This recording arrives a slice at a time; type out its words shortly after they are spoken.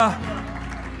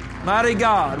Mighty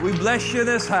God, we bless you in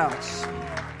this house.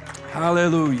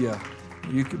 Hallelujah.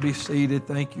 You can be seated.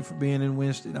 Thank you for being in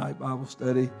Wednesday night Bible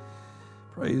study.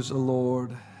 Praise the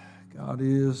Lord. God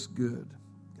is good.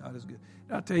 God is good.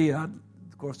 And I tell you,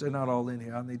 of course, they're not all in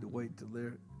here. I need to wait till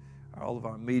all of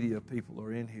our media people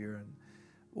are in here. And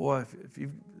boy, if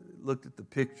you've looked at the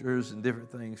pictures and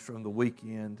different things from the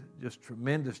weekend, just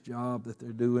tremendous job that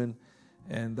they're doing.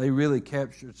 And they really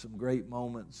captured some great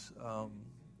moments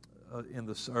in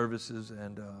the services,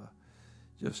 and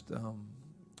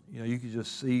you could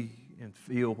just see and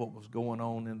feel what was going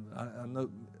on. And I know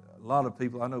a lot of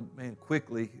people,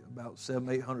 quickly about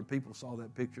 700-800 people saw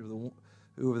that picture of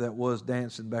whoever that was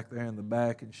dancing back there in the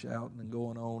back and shouting and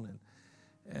going on.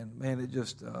 And man, it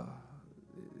just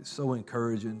it's so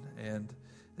encouraging, and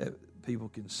that people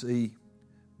can see,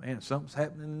 man, something's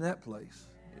happening in that place,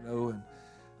 and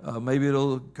maybe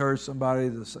it'll encourage somebody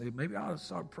to say, maybe I ought to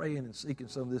start praying and seeking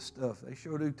some of this stuff. They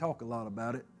sure do talk a lot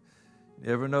about it. You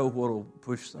never know what will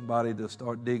push somebody to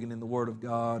start digging in the Word of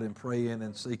God and praying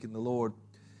and seeking the Lord.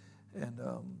 And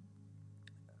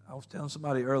I was telling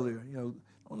somebody earlier,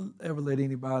 don't ever let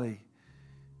anybody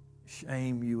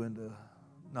shame you into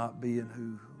not being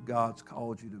who God's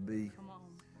called you to be. Come on.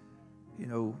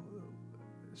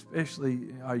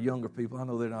 Especially our younger people. I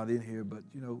know they're not in here, but,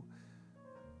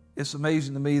 it's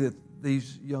amazing to me that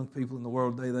these young people in the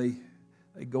world today,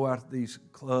 they go out to these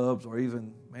clubs, or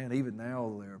even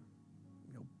now they're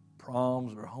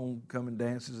proms or homecoming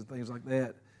dances and things like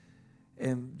that,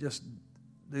 and just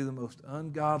do the most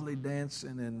ungodly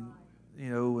dancing and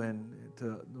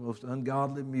to the most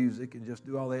ungodly music, and just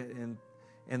do all that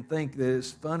and think that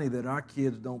it's funny that our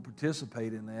kids don't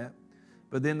participate in that.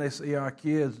 But then they see our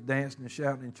kids dancing and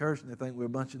shouting in church, and they think we're a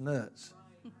bunch of nuts.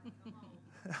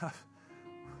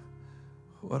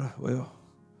 I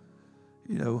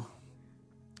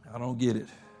don't get it.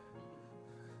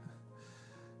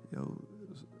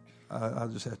 I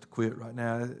just have to quit right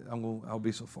now. I'll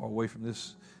be so far away from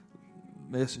this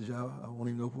message. I won't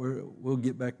even know where. We'll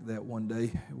get back to that one day.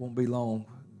 It won't be long.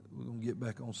 We're going to get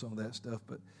back on some of that stuff.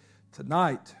 But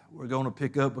tonight we're going to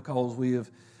pick up, because we have,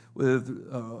 with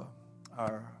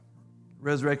our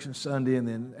Resurrection Sunday and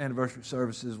then anniversary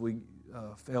services, we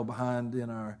fell behind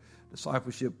in our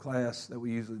discipleship class that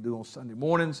we usually do on Sunday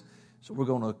mornings. So we're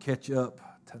going to catch up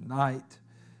tonight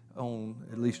on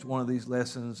at least one of these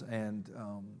lessons, and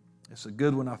it's a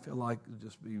good one. I feel like it'll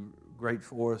just be great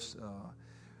for us.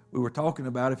 We were talking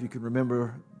about, if you can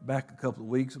remember back a couple of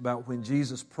weeks, about when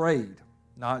Jesus prayed,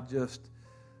 not just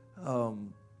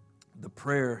the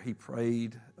prayer he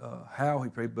prayed, how he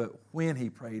prayed, but when he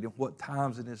prayed, and what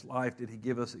times in his life did he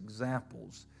give us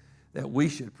examples that we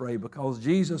should pray, because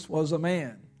Jesus was a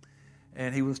man,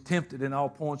 and he was tempted in all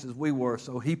points as we were,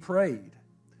 so he prayed.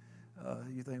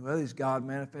 You think, well, he's God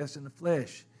manifest in the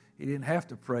flesh. He didn't have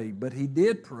to pray, but he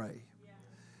did pray. Yeah.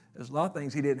 There's a lot of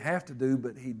things he didn't have to do,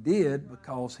 but he did,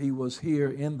 because he was here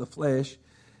in the flesh.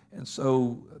 And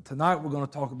so tonight we're going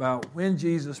to talk about when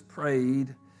Jesus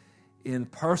prayed in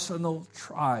personal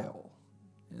trial.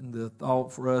 And the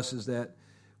thought for us is that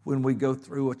when we go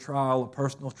through a trial, a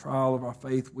personal trial of our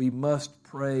faith, we must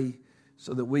pray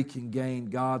so that we can gain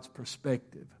God's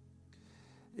perspective.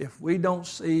 If we don't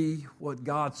see what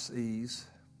God sees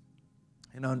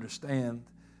and understand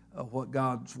what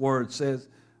God's Word says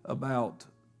about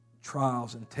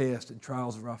trials and tests and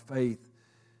trials of our faith,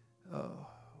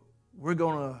 we're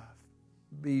going to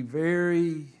be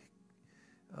very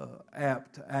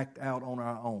apt to act out on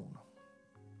our own.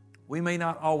 We may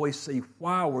not always see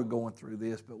why we're going through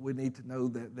this, but we need to know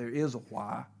that there is a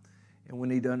why, and we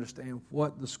need to understand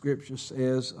what the Scripture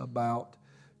says about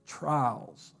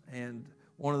trials. And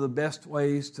one of the best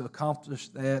ways to accomplish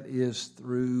that is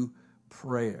through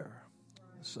prayer.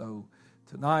 So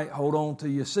tonight, hold on to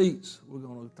your seats. We're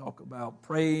going to talk about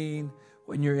praying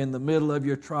when you're in the middle of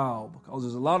your trial, because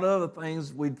there's a lot of other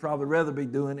things we'd probably rather be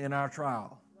doing in our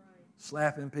trial.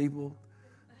 Slapping people,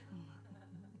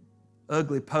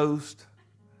 ugly post,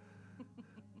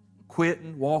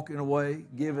 quitting, walking away,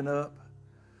 giving up.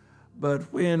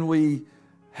 But when we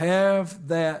have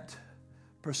that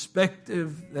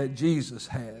perspective that Jesus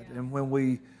had, and when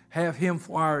we have him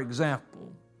for our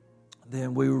example,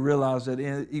 then we realize that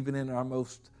even in our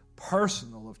most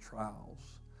personal of trials,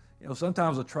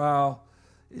 sometimes a trial,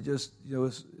 it just,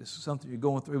 it's something you're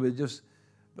going through,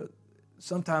 but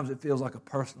sometimes it feels like a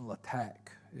personal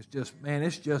attack. It's just, man,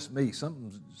 it's just me.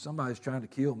 Somebody's trying to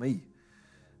kill me.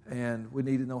 And we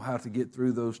need to know how to get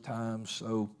through those times.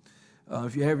 So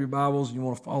if you have your Bibles and you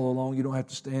want to follow along, you don't have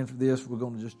to stand for this. We're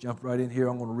going to just jump right in here.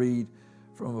 I'm going to read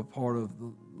from a part of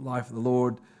the life of the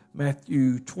Lord,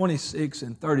 Matthew 26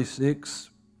 and 36.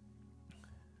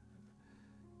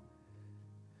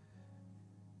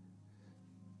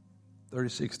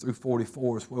 36 through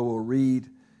 44 is where we'll read.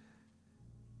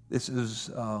 This is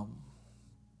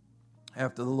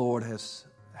after the Lord has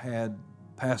had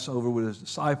Passover with his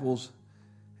disciples,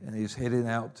 and he's heading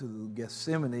out to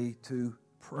Gethsemane to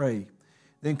pray.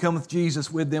 Then cometh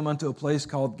Jesus with them unto a place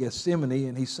called Gethsemane,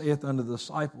 and he saith unto the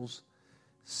disciples,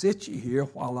 Sit ye here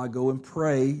while I go and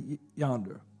pray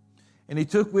yonder. And he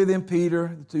took with him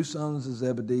Peter, the two sons of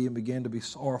Zebedee, and began to be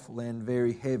sorrowful and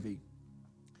very heavy.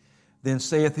 Then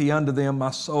saith he unto them,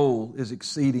 My soul is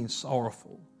exceeding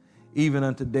sorrowful, even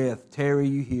unto death. Tarry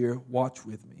you here, watch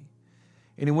with me.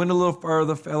 And he went a little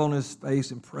further, fell on his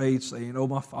face, and prayed, saying, O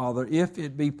my Father, if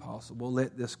it be possible,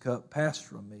 let this cup pass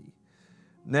from me.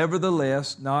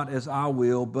 Nevertheless, not as I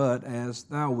will, but as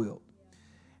thou wilt.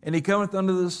 And he cometh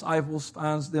unto the disciples,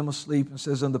 finds them asleep, and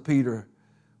says unto Peter,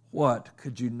 What,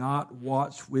 could you not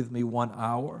watch with me 1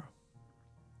 hour?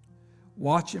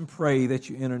 Watch and pray that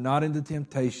you enter not into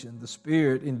temptation. The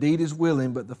spirit indeed is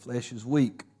willing, but the flesh is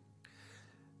weak.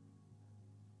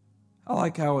 I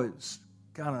like how it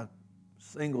kind of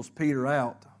singles Peter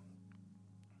out.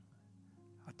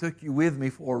 I took you with me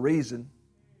for a reason.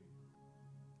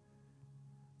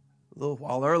 A little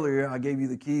while earlier, I gave you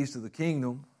the keys to the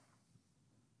kingdom,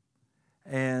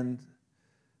 and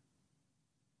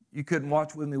you couldn't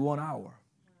watch with me 1 hour.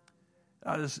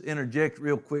 I'll just interject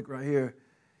real quick right here.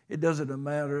 It doesn't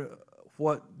matter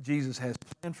what Jesus has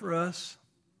planned for us.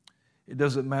 It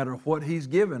doesn't matter what he's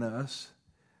given us.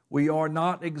 We are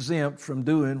not exempt from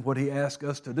doing what he asks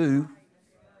us to do.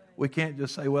 We can't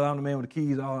just say, well, I'm the man with the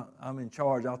keys. I'm in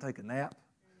charge. I'll take a nap.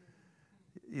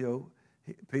 You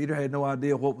know, Peter had no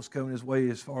idea what was coming his way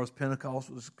as far as Pentecost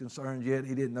was concerned yet.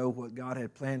 He didn't know what God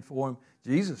had planned for him.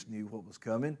 Jesus knew what was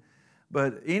coming.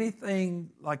 But anything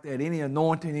like that, any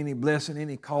anointing, any blessing,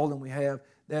 any calling we have,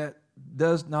 that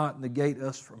does not negate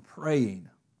us from praying.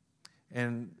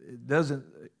 And it doesn't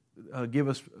give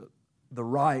us the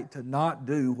right to not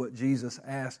do what Jesus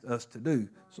asked us to do.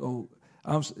 So,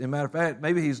 as a matter of fact,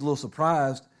 maybe he's a little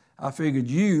surprised. I figured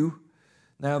you,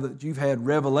 now that you've had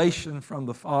revelation from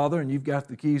the Father and you've got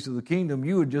the keys to the kingdom,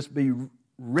 you would just be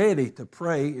ready to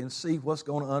pray and see what's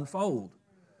going to unfold.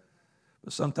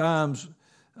 But sometimes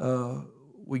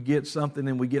we get something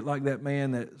and we get like that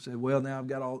man that said, well, now I've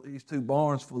got all these 2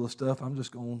 barns full of stuff. I'm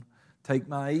just going to take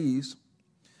my ease.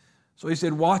 So he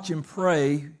said, watch and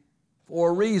pray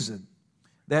for a reason,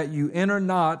 that you enter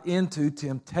not into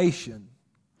temptation,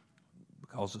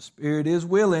 because the spirit is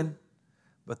willing,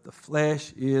 but the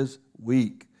flesh is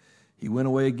weak. He went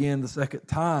away again the second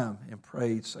time and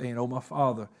prayed, saying, O my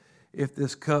Father, if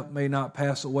this cup may not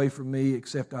pass away from me,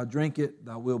 except I drink it,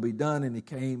 thy will be done. And he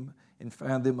came and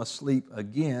found them asleep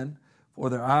again, for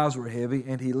their eyes were heavy.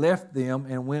 And he left them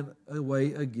and went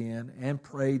away again and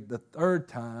prayed the third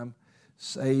time,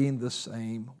 saying the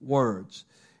same words.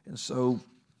 And so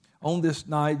on this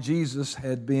night, Jesus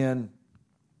had been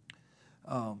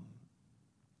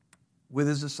with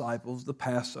his disciples, the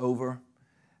Passover,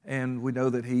 and we know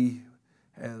that he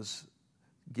has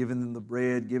given them the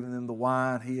bread, given them the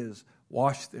wine. He has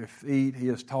washed their feet. He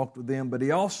has talked with them. But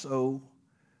he also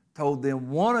told them,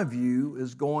 one of you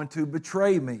is going to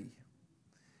betray me,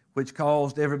 which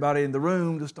caused everybody in the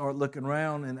room to start looking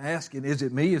around and asking, is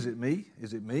it me? Is it me?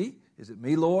 Is it me? Is it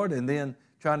me, Lord? And then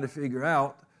trying to figure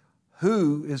out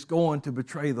who is going to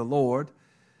betray the Lord.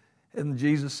 And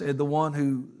Jesus said, the one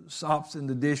who sops in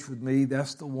the dish with me,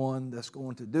 that's the one that's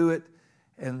going to do it.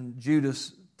 And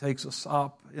Judas takes a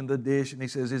sop in the dish and he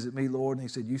says, is it me, Lord? And he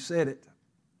said, you said it.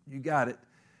 You got it.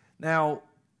 Now,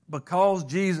 because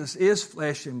Jesus is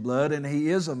flesh and blood and he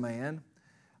is a man,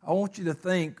 I want you to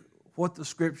think what the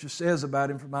Scripture says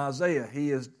about him from Isaiah. He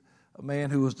is a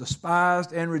man who was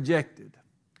despised and rejected.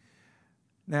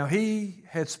 Now, he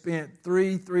had spent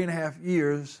 3.5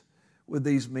 years with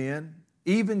these men.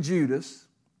 Even Judas,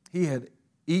 he had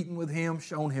eaten with him,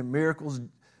 shown him miracles.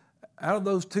 Out of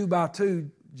those 2 by 2,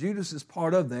 Judas is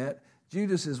part of that.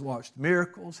 Judas has watched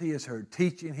miracles. He has heard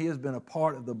teaching. He has been a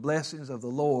part of the blessings of the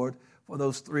Lord for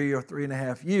those 3 or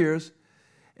 3.5 years.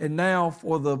 And now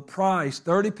for the price,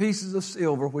 30 pieces of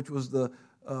silver, which was the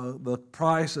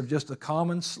price of just a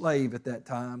common slave at that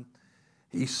time,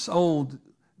 he sold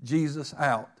Jesus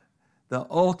out. The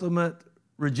ultimate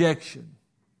rejection.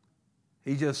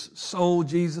 He just sold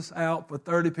Jesus out for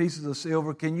 30 pieces of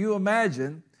silver. Can you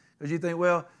imagine? Because you think,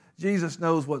 well, Jesus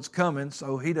knows what's coming,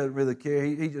 so he doesn't really care.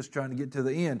 He's just trying to get to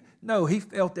the end. No, he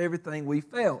felt everything we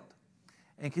felt.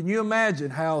 And can you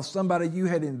imagine how somebody you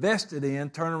had invested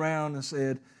in turned around and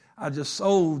said, I just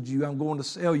sold you. I'm going to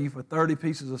sell you for 30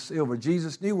 pieces of silver.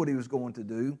 Jesus knew what he was going to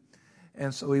do.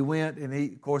 And so he went, and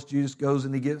of course, Judas goes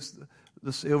and he gets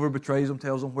the silver, betrays him,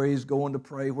 tells him where he's going to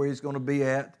pray, where he's going to be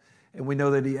at. And we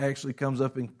know that he actually comes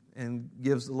up and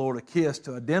gives the Lord a kiss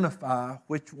to identify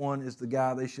which one is the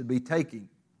guy they should be taking.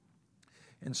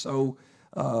 And so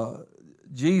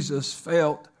Jesus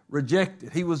felt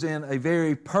rejected. He was in a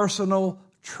very personal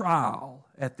trial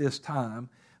at this time,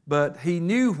 but he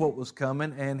knew what was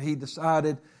coming, and he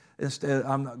decided, instead,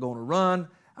 I'm not going to run.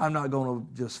 I'm not going to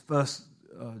just fuss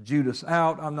Judas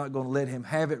out. I'm not going to let him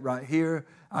have it right here.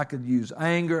 I could use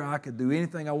anger. I could do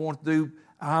anything I want to do.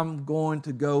 I'm going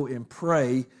to go and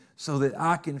pray so that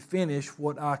I can finish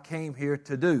what I came here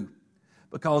to do.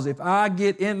 Because if I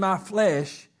get in my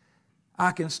flesh,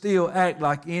 I can still act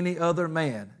like any other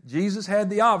man. Jesus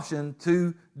had the option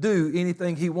to do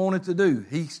anything he wanted to do.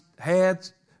 He had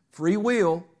free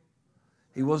will.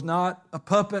 He was not a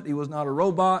puppet. He was not a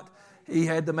robot. He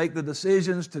had to make the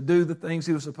decisions to do the things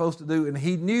he was supposed to do. And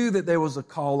he knew that there was a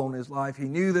call on his life. He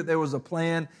knew that there was a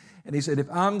plan. And he said,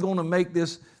 if I'm going to make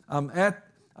this, I'm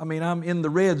in the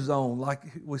red zone, like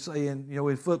we say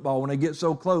in football, when they get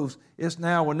so close, it's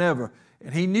now or never.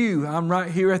 And he knew, I'm right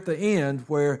here at the end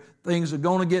where things are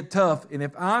going to get tough. And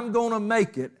if I'm going to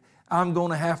make it, I'm going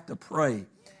to have to pray.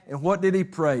 And what did he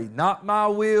pray? Not my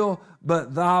will,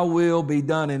 but thy will be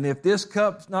done. And if this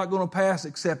cup's not going to pass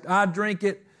except I drink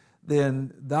it,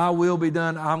 then thy will be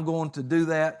done. I'm going to do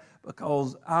that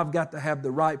because I've got to have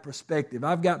the right perspective.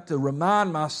 I've got to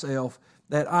remind myself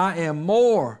that I am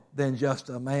more than just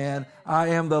a man. I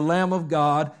am the Lamb of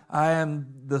God. I am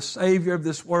the Savior of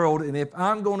this world. And if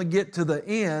I'm going to get to the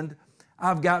end,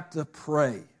 I've got to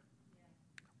pray.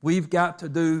 We've got to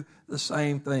do the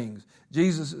same things.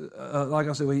 Jesus, like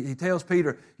I said, he tells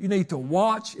Peter, you need to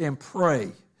watch and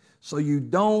pray so you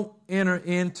don't enter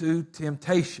into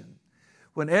temptation.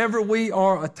 Whenever we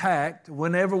are attacked,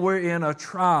 whenever we're in a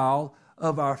trial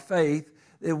of our faith,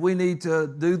 that we need to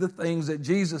do the things that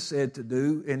Jesus said to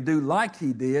do and do like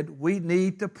he did. We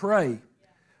need to pray.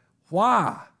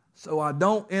 Why? So I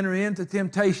don't enter into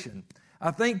temptation.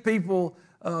 I think people,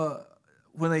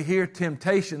 when they hear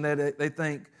temptation, that they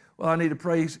think, well, I need to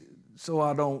pray so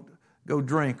I don't go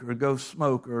drink or go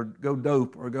smoke or go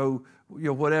dope or go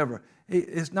whatever.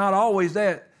 It's not always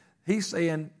that. He's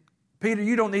saying, Peter,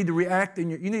 you don't need to react, you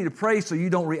need to pray so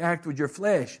you don't react with your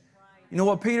flesh. You know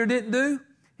what Peter didn't do?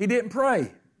 He didn't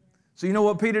pray. So you know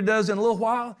what Peter does in a little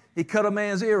while? He cut a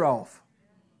man's ear off.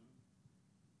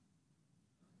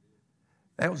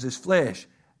 That was his flesh.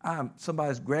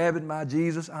 Somebody's grabbing my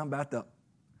Jesus. I'm about to...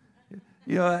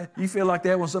 you feel like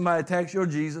that when somebody attacks your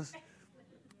Jesus.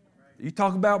 You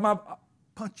talk about I'll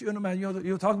punch you in the mouth. You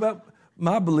don't talk about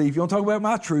my belief. You don't talk about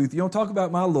my truth. You don't talk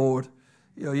about my Lord.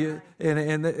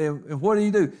 And what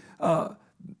do?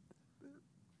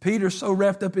 Peter's so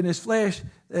wrapped up in his flesh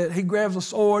that he grabs a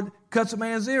sword, cuts a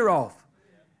man's ear off.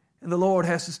 And the Lord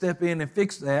has to step in and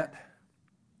fix that.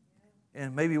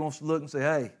 And maybe he wants to look and say,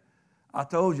 hey, I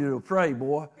told you to pray,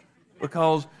 boy,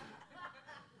 because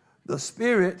the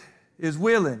Spirit is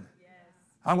willing.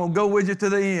 I'm going to go with you to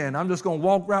the end. I'm just going to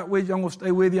walk right with you. I'm going to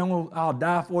stay with you. I'll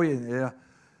die for you. Yeah,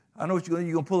 I know what you're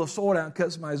going to pull a sword out and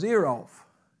cut somebody's ear off.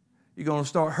 You're going to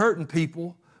start hurting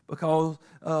people because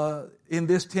in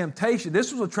this temptation,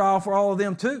 this was a trial for all of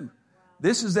them too.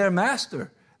 This is their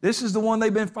master. This is the one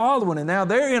they've been following, and now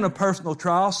they're in a personal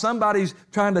trial. Somebody's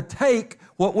trying to take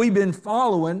what we've been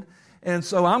following, and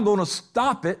so I'm going to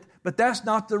stop it, but that's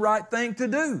not the right thing to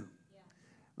do.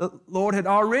 The Lord had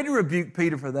already rebuked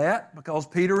Peter for that because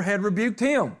Peter had rebuked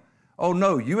him. Oh,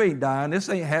 no, you ain't dying. This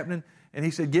ain't happening. And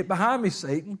he said, get behind me,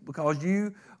 Satan, because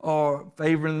you are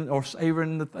favoring or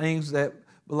savoring the things that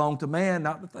belong to man,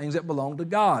 not the things that belong to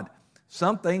God.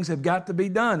 Some things have got to be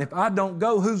done. If I don't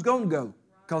go, who's going to go?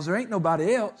 Because there ain't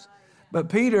nobody else. But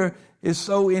Peter is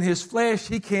so in his flesh,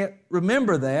 he can't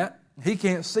remember that. He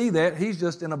can't see that. He's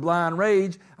just in a blind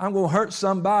rage. I'm going to hurt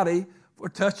somebody for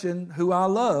touching who I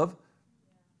love.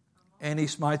 And he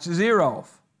smites his ear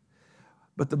off.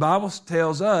 But the Bible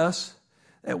tells us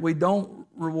that we don't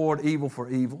reward evil for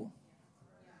evil,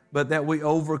 but that we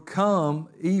overcome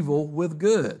evil with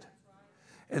good.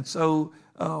 And so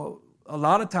a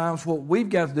lot of times what we've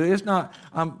got to do, it's not,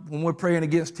 when we're praying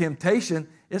against temptation,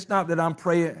 it's not that I'm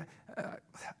praying,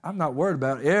 I'm not worried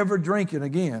about ever drinking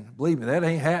again. Believe me, that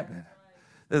ain't happening.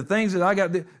 The things that I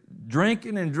got to do,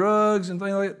 drinking and drugs and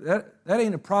things like that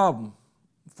ain't a problem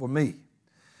for me.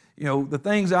 The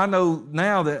things I know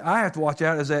now that I have to watch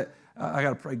out is that I got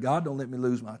to pray, God, don't let me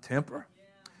lose my temper.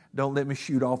 Don't let me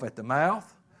shoot off at the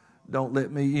mouth. Don't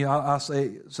let me, I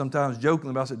say sometimes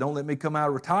jokingly, but I say, don't let me come out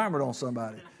of retirement on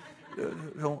somebody.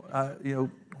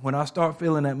 When I start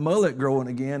feeling that mullet growing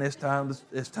again, it's time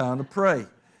to pray.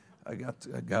 I got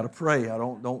to pray. I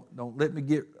don't let me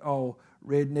get all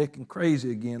redneck and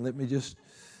crazy again. Let me just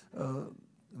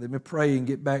Let me pray and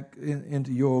get back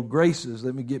into your graces.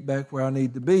 Let me get back where I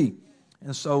need to be.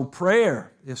 And so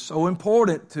prayer is so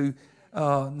important to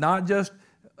not just,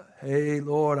 hey,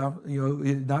 Lord,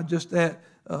 not just that,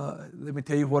 let me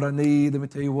tell you what I need. Let me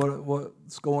tell you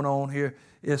what's going on here.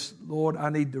 It's, Lord, I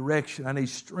need direction. I need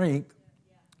strength,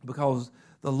 because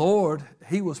the Lord,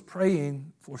 He was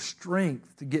praying for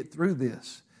strength to get through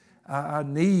this. I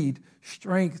need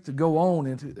strength to go on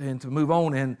and to move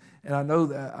on. And I know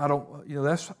that I don't,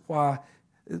 that's why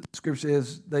the Scripture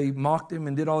says they mocked Him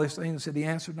and did all these things and said He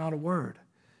answered not a word.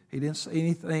 He didn't say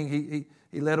anything.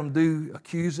 He let them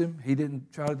accuse Him. He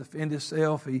didn't try to defend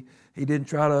Himself. He didn't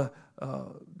try to,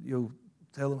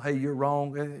 tell them, hey, you're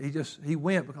wrong. He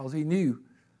went because He knew,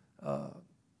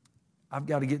 I've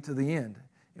got to get to the end.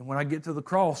 And when I get to the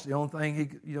cross, the only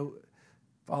thing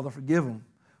Father, forgive them,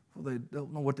 for they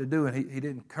don't know what they're doing. He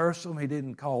didn't curse them. He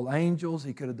didn't call angels.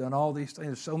 He could have done all these things.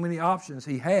 There's so many options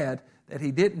He had that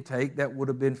He didn't take that would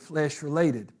have been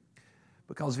flesh-related.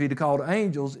 Because if He'd have called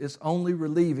angels, it's only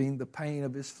relieving the pain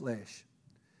of His flesh.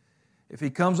 If He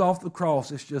comes off the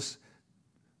cross, it's just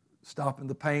stopping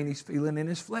the pain He's feeling in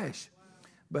His flesh.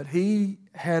 But He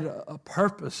had a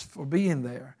purpose for being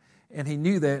there, and He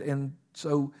knew that. And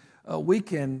so we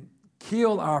can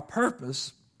kill our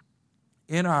purpose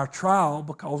in our trial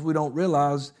because we don't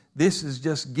realize this is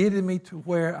just getting me to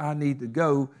where I need to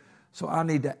go. So I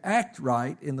need to act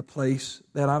right in the place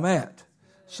that I'm at.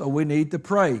 So we need to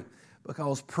pray,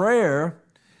 because prayer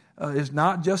is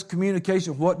not just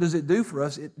communication. What does it do for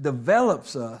us? It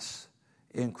develops us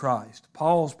in Christ.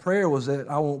 Paul's prayer was that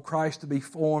I want Christ to be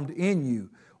formed in you.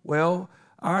 Well,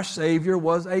 our Savior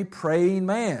was a praying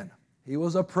man. He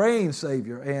was a praying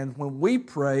Savior. And when we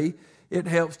pray, it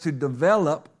helps to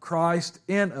develop Christ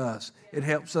in us. It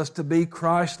helps us to be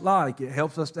Christ-like. It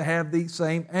helps us to have the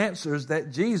same answers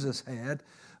that Jesus had.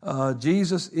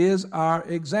 Jesus is our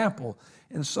example.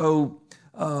 And so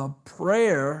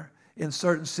prayer in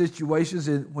certain situations,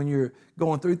 when you're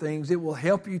going through things, it will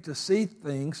help you to see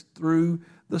things through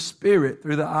the Spirit,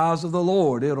 through the eyes of the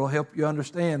Lord. It'll help you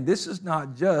understand this is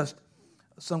not just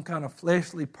some kind of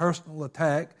fleshly personal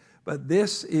attack, but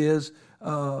this is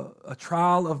a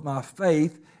trial of my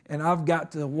faith, and I've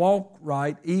got to walk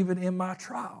right even in my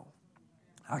trial.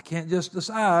 I can't just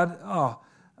decide,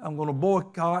 I'm going to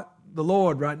boycott the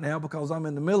Lord right now because I'm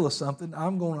in the middle of something.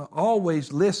 I'm going to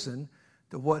always listen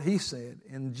to what He said.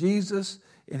 And Jesus,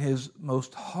 in His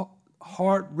most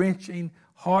heart-wrenching,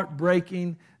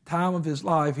 heartbreaking time of His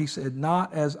life, He said,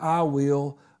 not as I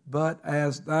will, but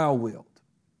as Thou wilt.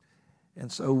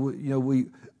 And so,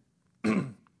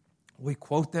 we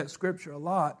quote that Scripture a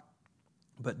lot,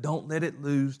 but don't let it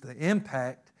lose the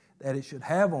impact that it should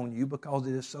have on you, because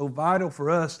it is so vital for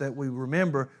us that we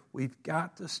remember we've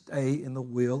got to stay in the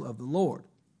will of the Lord.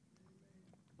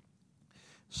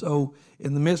 So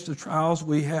in the midst of trials,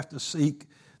 we have to seek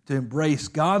to embrace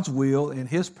God's will and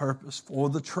His purpose for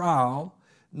the trial,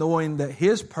 knowing that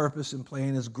His purpose and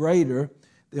plan is greater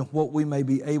than what we may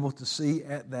be able to see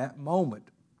at that moment.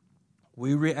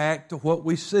 We react to what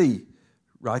we see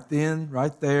right then,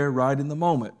 right there, right in the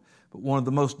moment. But one of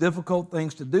the most difficult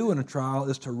things to do in a trial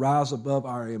is to rise above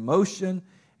our emotion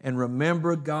and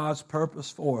remember God's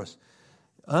purpose for us.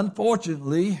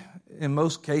 Unfortunately, in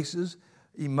most cases,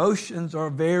 emotions are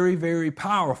very, very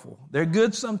powerful. They're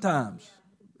good sometimes.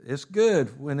 It's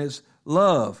good when it's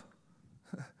love.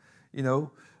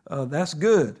 That's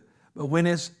good. But when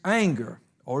it's anger,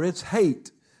 or it's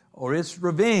hate, or it's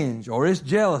revenge, or it's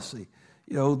jealousy,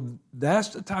 that's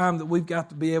the time that we've got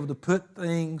to be able to put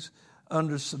things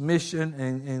under submission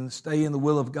and stay in the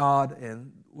will of God.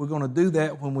 And we're going to do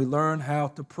that when we learn how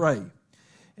to pray.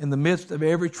 In the midst of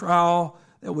every trial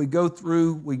that we go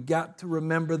through, we got to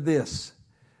remember this,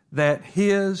 that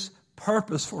His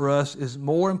purpose for us is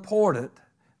more important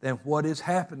than what is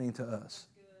happening to us.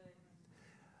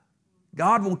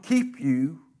 God will keep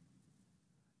you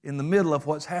in the middle of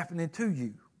what's happening to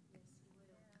you,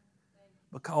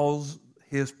 because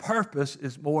His purpose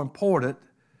is more important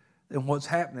than what's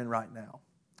happening right now.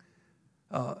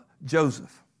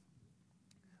 Joseph,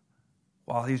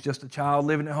 while he's just a child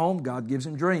living at home, God gives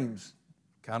him dreams.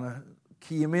 Kind of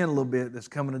key him in a little bit. There's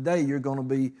coming a day you're going to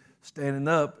be standing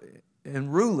up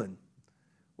and ruling.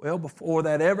 Well, before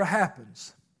that ever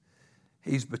happens,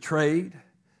 he's betrayed,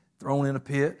 thrown in a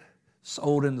pit,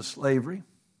 sold into slavery,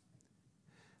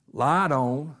 lied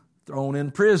on, thrown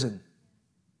in prison.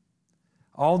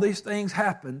 All these things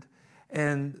happened,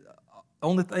 and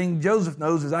only thing Joseph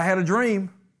knows is I had a dream.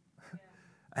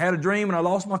 I had a dream and I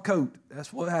lost my coat.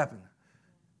 That's what happened.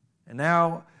 And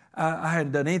now I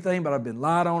hadn't done anything, but I've been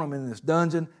lied on. I'm in this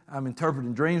dungeon. I'm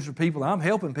interpreting dreams for people. I'm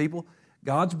helping people.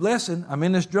 God's blessing. I'm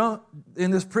in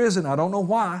this prison. I don't know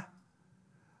why.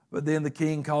 But then the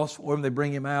king calls for him. They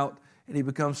bring him out, and he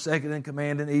becomes second in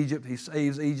command in Egypt. He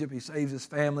saves Egypt. He saves his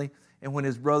family. And when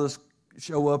his brothers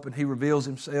show up and he reveals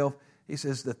himself, he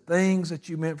says, the things that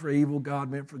you meant for evil, God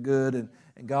meant for good, and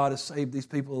God has saved these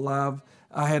people alive.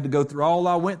 I had to go through all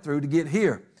I went through to get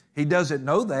here. He doesn't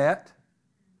know that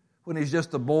when he's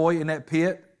just a boy in that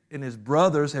pit and his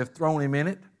brothers have thrown him in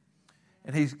it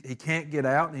and he can't get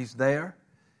out and he's there.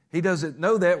 He doesn't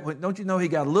know that. Don't you know he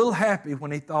got a little happy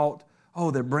when he thought, oh,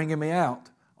 they're bringing me out,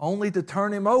 only to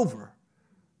turn him over.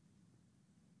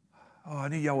 Oh, I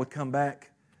knew y'all would come back,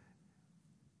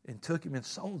 and took him and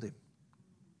sold him.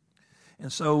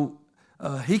 And so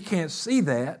he can't see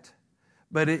that,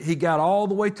 but he got all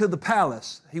the way to the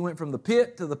palace. He went from the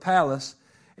pit to the palace,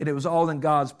 and it was all in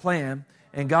God's plan.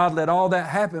 And God let all that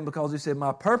happen because he said,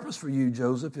 my purpose for you,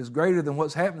 Joseph, is greater than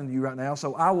what's happening to you right now.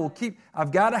 So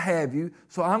I've got to have you,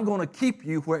 so I'm going to keep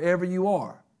you wherever you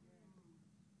are.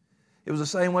 It was the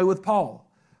same way with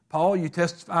Paul. Paul, you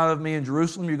testify of me in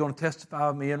Jerusalem, you're going to testify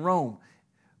of me in Rome.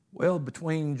 Well,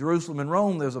 between Jerusalem and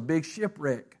Rome, there's a big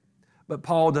shipwreck. But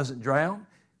Paul doesn't drown.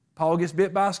 Paul gets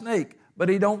bit by a snake, but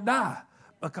he don't die.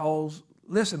 Because,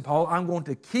 listen, Paul, I'm going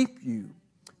to keep you.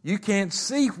 You can't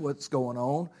see what's going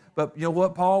on, but you know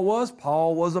what Paul was?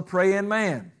 Paul was a praying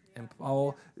man. And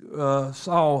Paul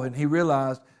saw and he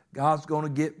realized God's going to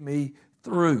get me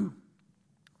through.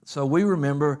 So we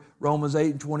remember Romans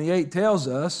 8:28 tells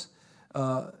us,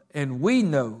 and we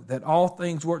know that all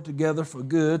things work together for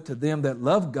good to them that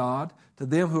love God, to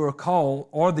them who are called,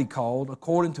 or the called,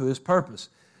 according to his purpose.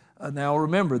 Now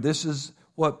remember, this is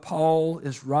what Paul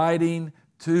is writing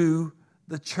to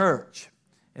the church.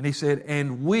 And he said,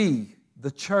 and we,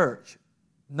 the church,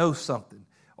 know something,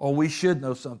 or we should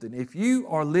know something. If you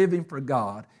are living for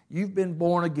God, you've been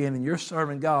born again and you're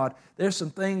serving God, there's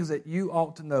some things that you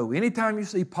ought to know. Anytime you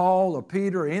see Paul or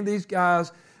Peter or any of these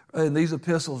guys in these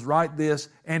epistles write this,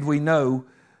 and we know,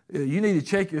 you need to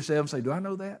check yourself and say, do I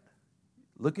know that?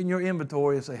 Look in your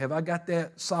inventory and say, have I got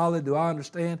that solid? Do I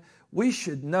understand? We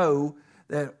should know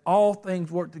that all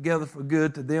things work together for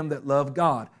good to them that love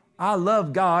God. I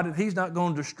love God, and he's not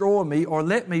going to destroy me or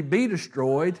let me be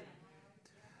destroyed,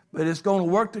 but it's going to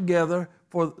work together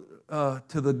for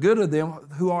to the good of them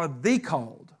who are the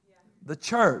called, the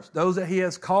church, those that he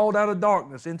has called out of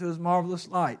darkness into his marvelous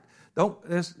light. Don't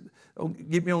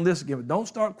get me on this again, but don't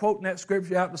start quoting that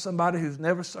scripture out to somebody who's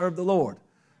never served the Lord.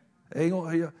 They ain't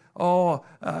gonna hear,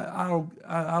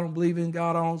 I don't believe in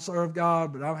God, I don't serve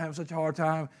God, but I'm having such a hard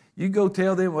time. You go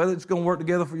tell them whether it's going to work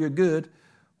together for your good.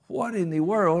 What in the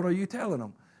world are you telling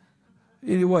them?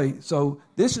 Anyway, so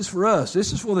this is for us.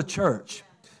 This is for the church.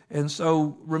 And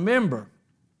so remember,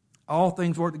 all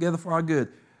things work together for our good.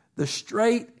 The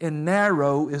straight and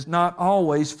narrow is not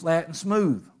always flat and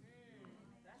smooth.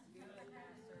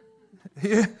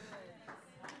 Yeah.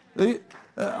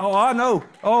 I know.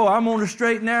 I'm on the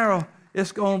straight and narrow.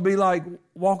 It's going to be like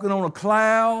walking on a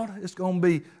cloud. It's going to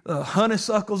be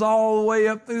honeysuckles all the way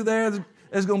up through there.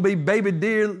 There's going to be baby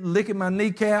deer licking my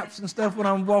kneecaps and stuff when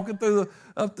I'm walking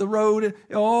up the road.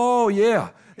 Oh, yeah.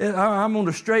 I'm on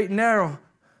the straight and narrow.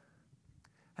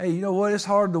 Hey, you know what? It's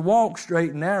hard to walk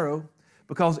straight and narrow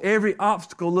because every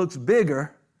obstacle looks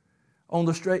bigger on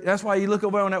the straight. That's why you look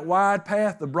over on that wide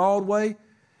path, the broad way,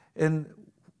 and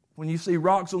when you see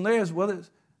rocks on there, it's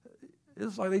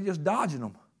like they're just dodging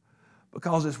them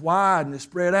because it's wide and it's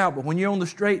spread out. But when you're on the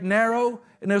straight and narrow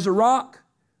and there's a rock,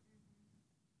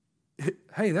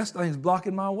 hey, that thing's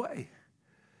blocking my way.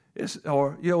 It's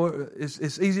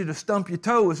easy to stump your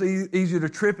toe. It's easier to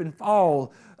trip and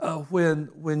fall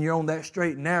when you're on that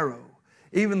straight and narrow.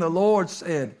 Even the Lord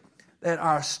said that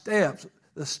our steps,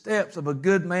 the steps of a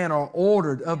good man, are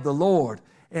ordered of the Lord.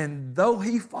 And though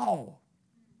he fall,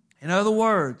 in other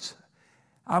words,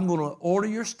 I'm going to order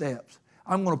your steps.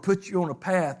 I'm going to put you on a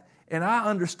path. And I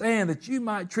understand that you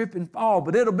might trip and fall,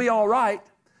 but it'll be all right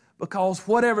because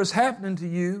whatever's happening to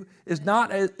you is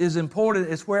not as important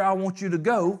as where I want you to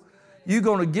go. You're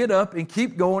going to get up and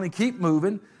keep going and keep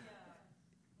moving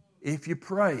if you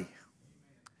pray.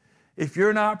 If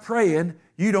you're not praying,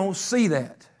 you don't see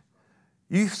that.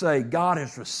 You say, God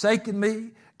has forsaken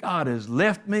me. God has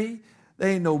left me. There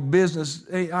ain't no business.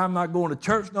 I'm not going to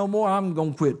church no more. I'm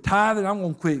going to quit tithing. I'm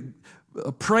going to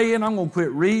quit praying. I'm going to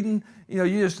quit reading.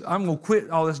 I'm going to quit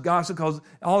all this gossip because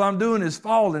all I'm doing is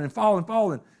falling and falling,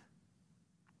 falling.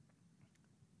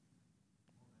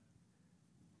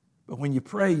 But when you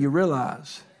pray, you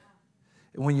realize.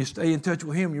 And when you stay in touch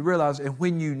with him, you realize. And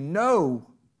when you know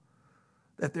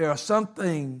that there are some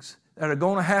things that are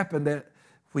going to happen that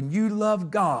when you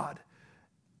love God,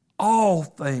 all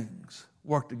things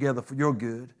work together for your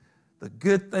good. The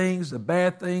good things, the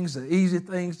bad things, the easy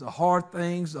things, the hard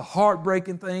things, the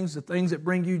heartbreaking things, the things that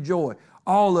bring you joy.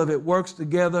 All of it works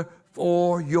together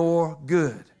for your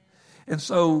good. And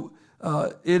so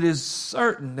it is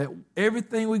certain that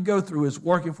everything we go through is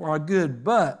working for our good.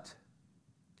 But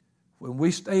when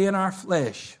we stay in our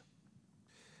flesh,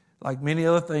 like many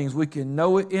other things, we can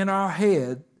know it in our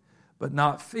head, but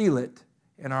not feel it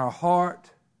in our heart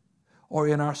or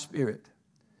in our spirit.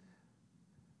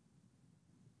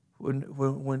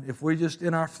 If we're just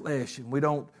in our flesh and we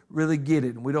don't really get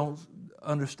it and we don't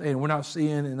understand, we're not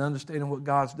seeing and understanding what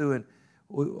God's doing.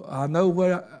 I know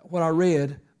what I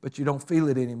read, but you don't feel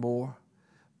it anymore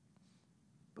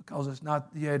because it's not.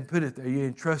 You hadn't put it there. You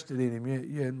hadn't trusted in Him.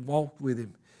 You hadn't walked with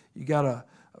Him. You got to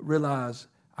realize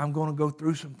I'm going to go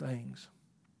through some things,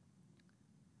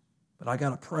 but I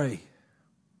got to pray.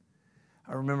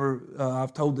 I remember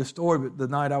I've told this story, but the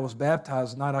night I was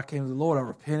baptized, the night I came to the Lord, I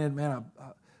repented. Man,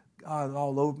 God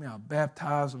all over me. I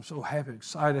baptized. I'm so happy,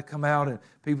 excited to come out, and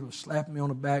people were slapping me on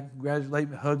the back,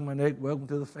 congratulating me, hugging my neck. Welcome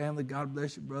to the family. God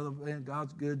bless you, brother. Man,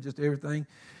 God's good. Just everything.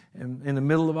 And in the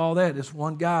middle of all that, this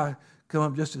one guy come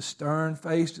up just as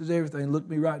stern-faced as everything, looked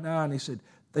me right in the eye, and he said,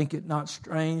 "Think it not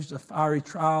strange, the fiery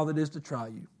trial that is to try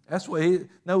you." That's what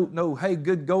no, hey,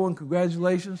 good going,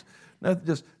 congratulations. Nothing,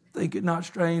 just think it not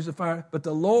strange, the fire. But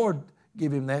the Lord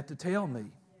gave him that to tell me.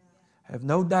 Have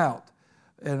no doubt.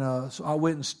 And so I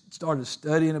went and started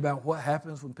studying about what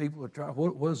happens when people are trying.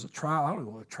 What is a trial? I don't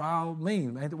know what a trial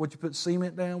means, man. What you put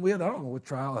cement down with? I don't know what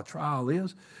a trial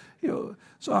is.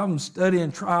 So I'm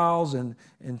studying trials and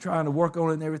trying to work on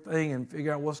it and everything and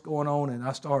figure out what's going on. And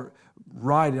I start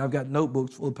writing. I've got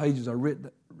notebooks full of pages I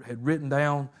had written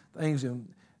down things. And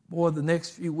boy, the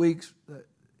next few weeks, the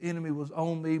enemy was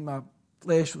on me. My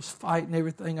flesh was fighting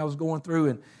everything I was going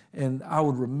through. And I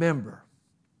would remember,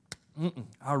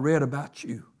 I read about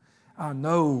you. I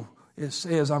know it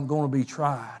says I'm going to be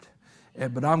tried,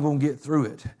 but I'm going to get through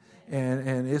it.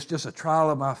 And it's just a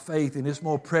trial of my faith, and it's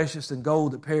more precious than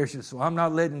gold that perishes. So I'm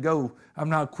not letting go. I'm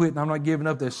not quitting. I'm not giving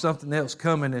up. There's something else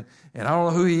coming. And I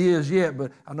don't know who he is yet,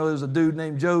 but I know there's a dude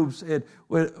named Job said,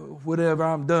 whatever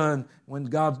I'm done, when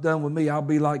God's done with me, I'll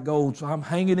be like gold. So I'm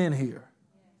hanging in here.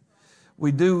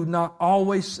 We do not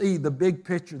always see the big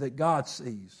picture that God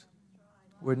sees.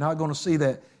 We're not going to see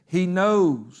that. He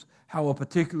knows how a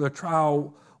particular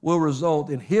trial will result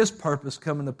in His purpose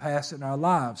coming to pass in our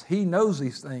lives. He knows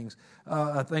these things.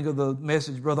 I think of the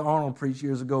message Brother Arnold preached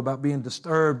years ago about being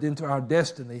disturbed into our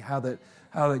destiny, how that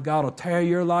God will tear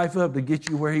your life up to get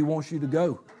you where He wants you to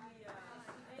go.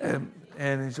 And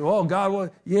he said, "Oh, God will."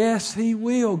 Yes, He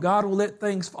will. God will let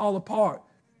things fall apart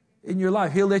in your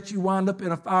life. He'll let you wind up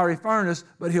in a fiery furnace,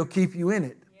 but He'll keep you in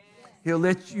it. He'll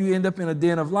let you end up in a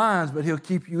den of lions, but He'll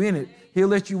keep you in it. He'll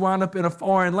let you wind up in a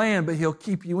foreign land, but He'll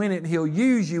keep you in it, and He'll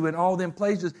use you in all them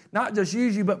places. Not just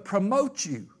use you, but promote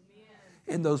you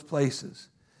in those places.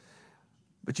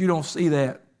 But you don't see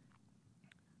that.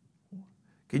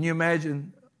 Can you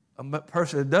imagine a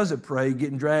person that doesn't pray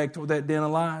getting dragged toward that den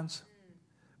of lions?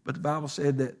 But the Bible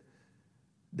said that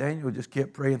Daniel just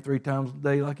kept praying 3 times a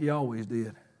day like he always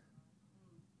did.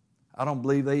 I don't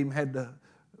believe they even had to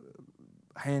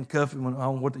handcuff him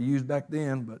on what they used back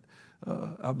then, but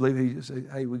I believe he just said,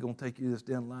 "Hey, we're going to take you to this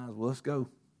den of lions." Well, let's go.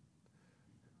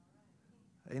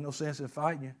 Ain't no sense in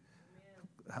fighting you.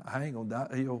 I ain't going to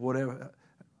die, whatever.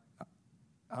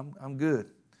 I'm good.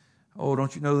 Oh,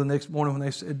 don't you know the next morning when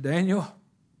they said, "Daniel,"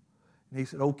 and he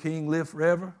said, "Oh, King, live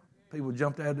forever," people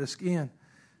jumped out of their skin.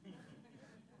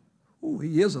 Oh,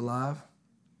 he is alive.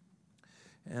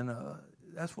 And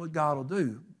that's what God will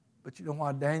do. But you know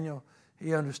why Daniel,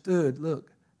 he understood,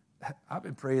 look, I've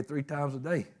been praying 3 times a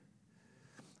day.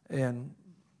 And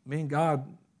me and God,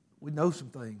 we know some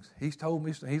things. He's told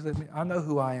me some things. I know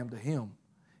who I am to Him,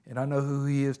 and I know who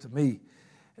He is to me.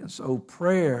 And so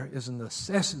prayer is a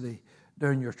necessity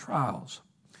during your trials.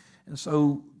 And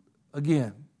so,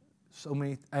 again, so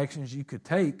many actions you could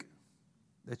take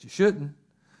that you shouldn't.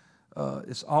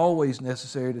 It's always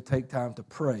necessary to take time to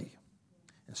pray.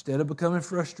 Instead of becoming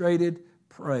frustrated,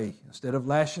 pray. Instead of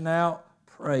lashing out,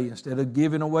 pray. Instead of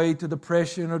giving away to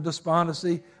depression or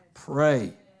despondency,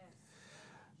 pray.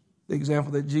 The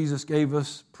example that Jesus gave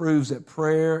us proves that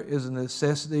prayer is a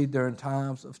necessity during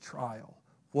times of trial.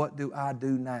 What do I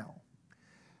do now?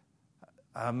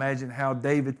 I imagine how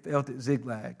David felt at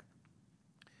Ziklag.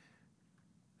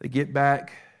 They get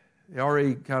back. They're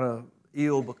already kind of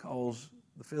ill because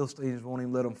the Philistines won't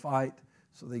even let them fight.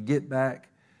 So they get back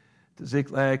to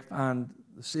Ziklag, find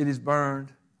the city's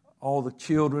burned, all the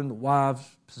children, the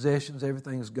wives, possessions,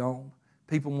 everything's gone.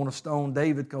 People want to stone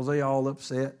David because they all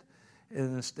upset.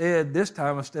 And instead, this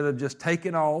time, instead of just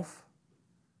taking off,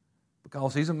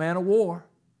 because he's a man of war,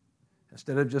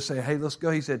 instead of just saying, hey, let's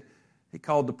go, he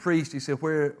called the priest. He said,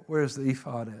 where's the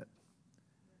ephod at?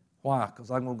 Why? Because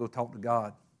I'm going to go talk to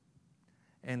God.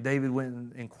 And David went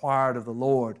and inquired of the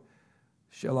Lord,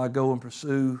 shall I go and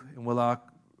pursue, and will I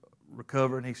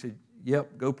recover? And he said,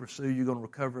 yep, go pursue, you're going to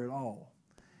recover it all.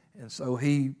 And so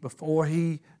before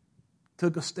he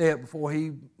took a step, before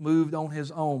he moved on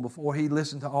his own, before he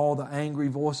listened to all the angry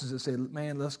voices that said,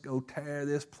 man, let's go tear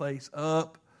this place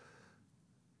up,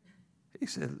 he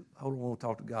said, hold on, we'll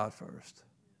talk to God first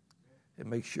and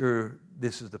make sure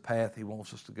this is the path he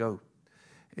wants us to go.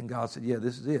 And God said, yeah,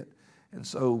 this is it. And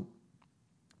so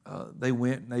they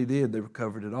went and they did. They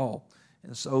recovered it all.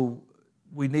 And so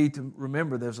we need to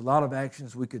remember there's a lot of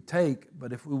actions we could take,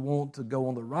 but if we want to go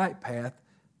on the right path,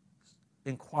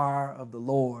 inquire of the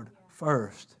Lord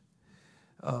first.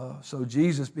 So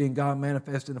Jesus, being God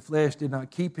manifest in the flesh, did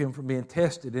not keep him from being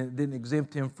tested, and it didn't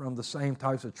exempt him from the same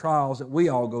types of trials that we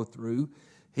all go through.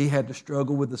 He had to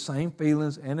struggle with the same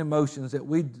feelings and emotions that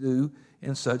we do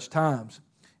in such times.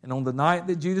 And on the night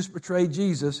that Judas betrayed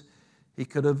Jesus, he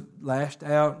could have lashed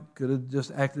out, could have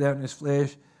just acted out in his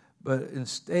flesh, but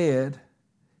instead,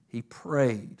 he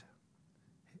prayed.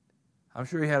 I'm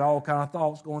sure he had all kind of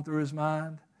thoughts going through his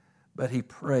mind, but he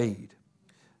prayed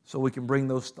so we can bring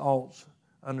those thoughts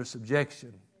under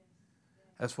subjection.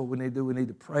 That's what we need to do. We need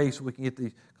to pray so we can get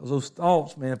these, because those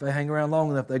thoughts, man, if they hang around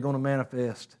long enough, they're going to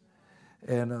manifest.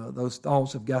 And those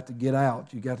thoughts have got to get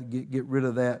out. You got to get rid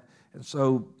of that. And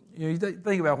so, you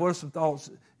think about what are some thoughts.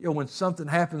 When something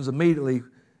happens immediately,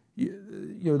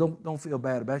 don't feel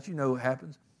bad about it. You know what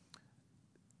happens.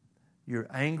 You're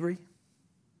angry.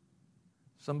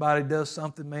 Somebody does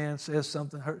something, man, says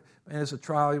something, hurt. Man, it's a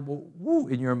trial. Well,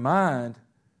 in your mind,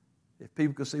 if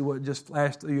people could see what just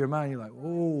flashed through your mind, you're like,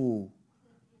 oh,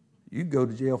 you'd go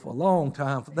to jail for a long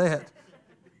time for that.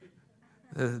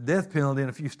 There's a death penalty in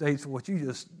a few states for what you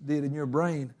just did in your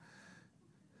brain.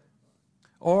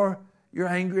 Or you're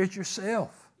angry at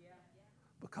yourself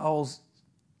because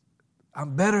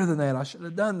I'm better than that. I should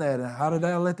have done that. And how did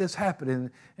I let this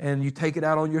happen? And you take it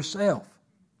out on yourself.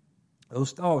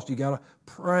 Those thoughts, you got to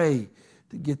pray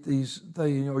to get these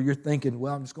things. Or you're thinking,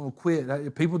 well, I'm just going to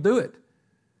quit. People do it.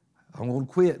 I'm going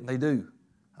to quit, and they do.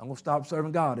 I'm going to stop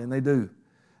serving God, and they do.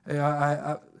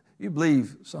 Hey, you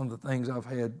believe some of the things I've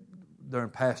had during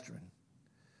pastoring.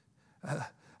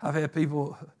 I've had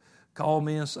people call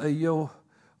me and say,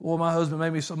 well, my husband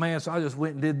made me so mad, so I just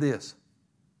went and did this.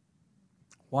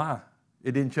 Why?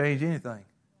 It didn't change anything.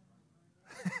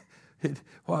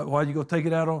 Why you go take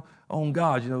it out on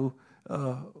God,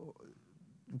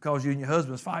 because you and your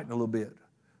husband's fighting a little bit?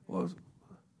 Well,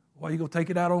 why you go take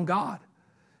it out on God?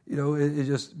 But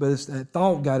it's that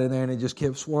thought got in there and it just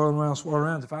kept swirling around,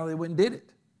 and finally it went and did it.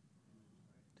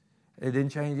 It didn't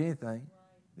change anything.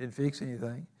 Didn't fix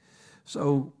anything.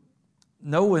 So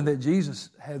knowing that Jesus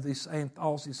had these same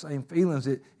thoughts, these same feelings,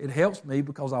 it helps me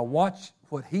because I watch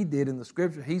what he did in the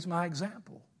Scripture. He's my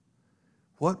example.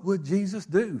 What would Jesus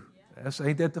do?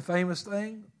 Ain't that the famous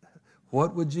thing?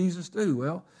 What would Jesus do?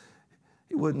 Well,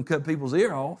 he wouldn't cut people's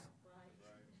ear off.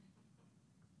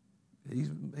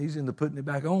 He's into putting it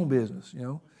back on business,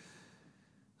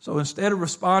 So instead of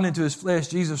responding to his flesh,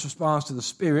 Jesus responds to the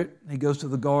Spirit. He goes to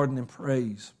the garden and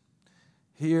prays.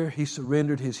 Here he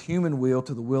surrendered his human will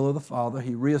to the will of the Father.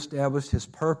 He reestablished his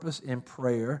purpose in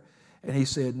prayer. And he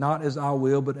said, not as I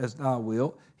will, but as thy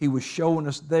wilt. He was showing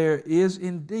us there is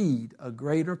indeed a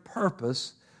greater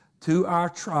purpose to our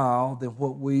trial than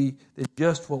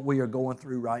just what we are going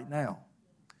through right now.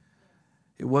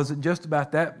 It wasn't just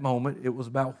about that moment. It was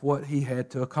about what he had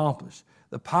to accomplish.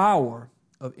 The power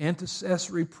of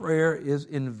intercessory prayer is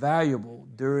invaluable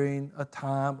during a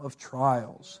time of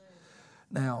trials.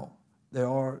 Now, there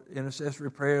are intercessory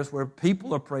prayers where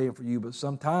people are praying for you, but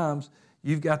sometimes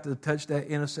you've got to touch that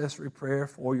intercessory prayer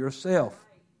for yourself.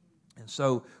 And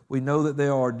so we know that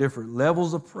there are different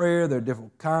levels of prayer, there are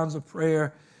different kinds of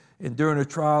prayer, and during a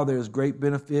trial there is great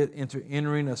benefit into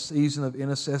entering a season of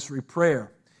intercessory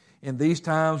prayer. In these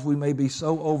times we may be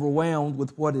so overwhelmed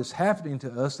with what is happening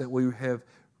to us that we have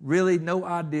really no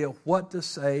idea what to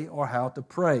say or how to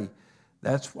pray.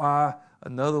 That's why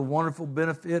another wonderful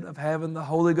benefit of having the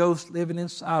Holy Ghost living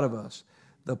inside of us.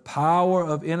 The power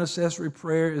of intercessory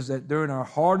prayer is that during our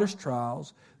hardest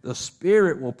trials, the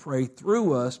Spirit will pray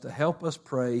through us to help us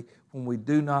pray when we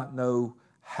do not know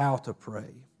how to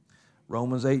pray.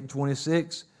 Romans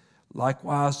 8:26,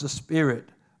 likewise the Spirit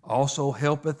also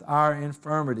helpeth our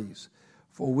infirmities,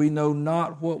 for we know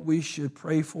not what we should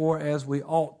pray for as we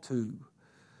ought to.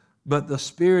 but the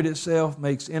Spirit itself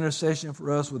makes intercession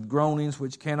for us with groanings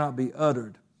which cannot be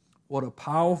uttered. What a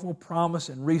powerful promise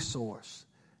and resource.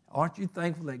 Aren't you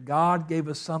thankful that God gave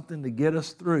us something to get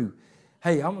us through?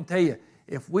 Hey, I'm going to tell you,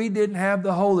 if we didn't have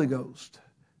the Holy Ghost,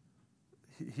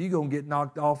 you're going to get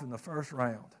knocked off in the first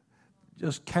round.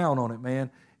 Just count on it,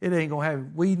 man. It ain't going to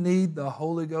happen. We need the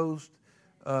Holy Ghost.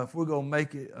 If we're going to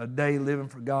make it a day living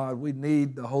for God, we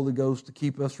need the Holy Ghost to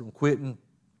keep us from quitting.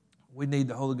 We need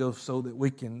the Holy Ghost so that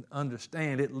we can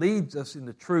understand. It leads us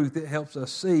into truth. It helps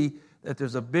us see that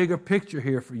there's a bigger picture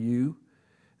here for you.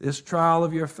 This trial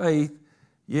of your faith,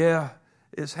 yeah,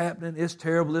 it's happening. It's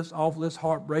terrible. It's awful. It's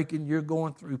heartbreaking. You're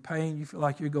going through pain. You feel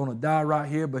like you're going to die right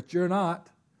here, but you're not.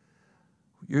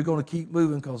 You're going to keep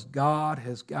moving because God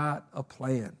has got a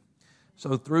plan.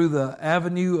 So through the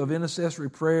avenue of intercessory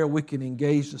prayer, we can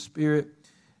engage the Spirit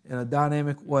in a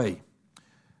dynamic way.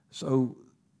 So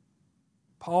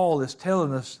Paul is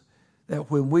telling us that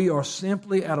when we are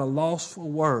simply at a loss for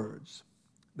words,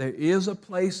 there is a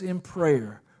place in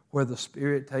prayer where the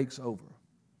Spirit takes over.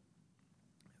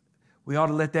 We ought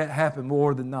to let that happen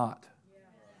more than not.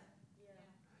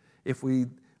 If we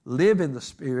live in the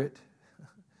Spirit,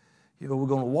 we're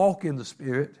going to walk in the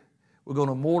Spirit. We're going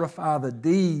to mortify the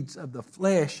deeds of the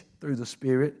flesh through the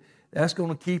Spirit. That's going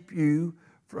to keep you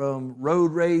from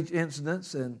road rage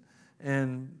incidents and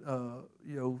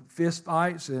fist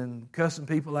fights and cussing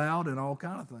people out and all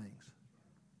kind of things.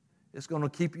 It's going to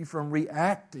keep you from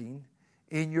reacting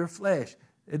in your flesh.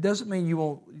 It doesn't mean you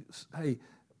won't. Hey,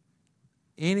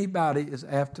 anybody is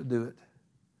apt to do it.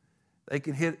 They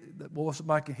can hit.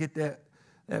 Somebody can hit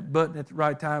that button at the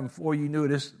right time before you knew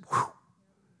it.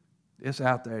 It's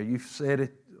out there. You've said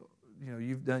it.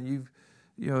 You've done.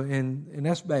 And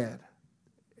that's bad.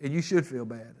 And you should feel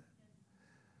bad.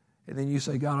 And then you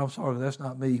say, God, I'm sorry, that's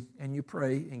not me. And you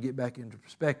pray and get back into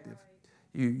perspective.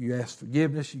 You ask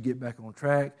forgiveness. You get back on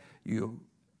track. You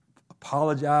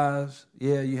apologize.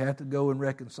 Yeah, you have to go and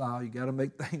reconcile. You got to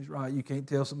make things right. You can't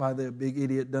tell somebody they're a big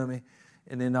idiot dummy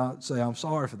and then not say, I'm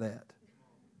sorry for that.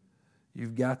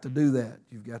 You've got to do that.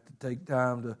 You've got to take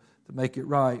time to make it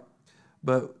right.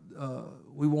 But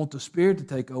we want the Spirit to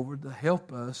take over to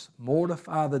help us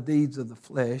mortify the deeds of the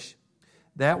flesh.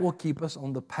 That will keep us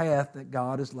on the path that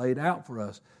God has laid out for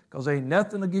us. Because there ain't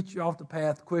nothing to get you off the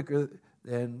path quicker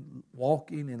than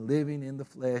walking and living in the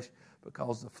flesh,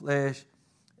 because the flesh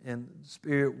and the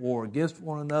Spirit war against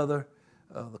one another.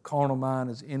 The carnal mind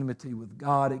is enmity with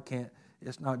God.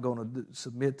 It's not going to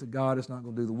submit to God. It's not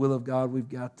going to do the will of God. We've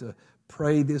got to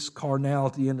pray this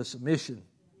carnality into submission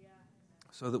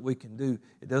so that we can do.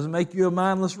 It doesn't make you a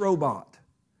mindless robot.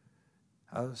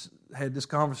 I had this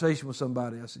conversation with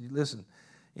somebody. I said, listen,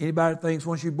 anybody that thinks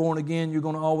once you're born again, you're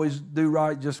going to always do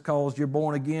right just because you're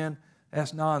born again,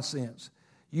 that's nonsense.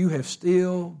 You have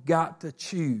still got to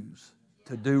choose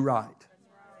to do right.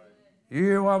 You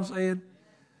hear what I'm saying?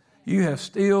 You have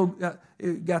still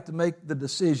got to make the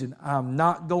decision. I'm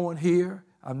not going here.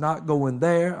 I'm not going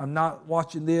there. I'm not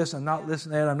watching this. I'm not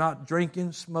listening to that. I'm not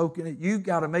drinking, smoking it. You've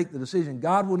got to make the decision.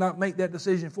 God will not make that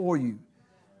decision for you.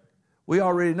 We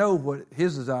already know what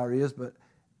His desire is, but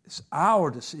it's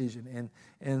our decision.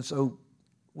 And so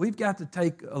we've got to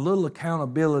take a little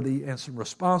accountability and some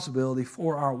responsibility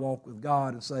for our walk with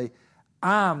God and say,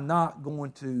 I'm not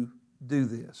going to do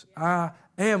this. I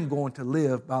am going to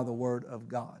live by the Word of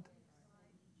God.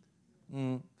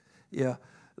 Yeah,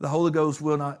 the Holy Ghost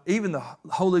will not, even the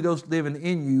Holy Ghost living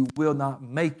in you will not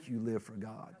make you live for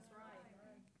God.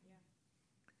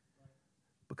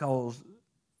 Because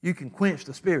you can quench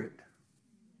the Spirit.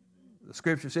 The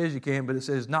Scripture says you can, but it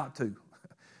says not to.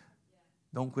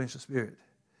 Don't quench the Spirit.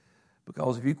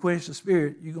 Because if you quench the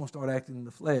Spirit, you're going to start acting in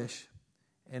the flesh.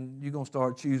 And you're going to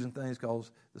start choosing things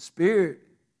because the Spirit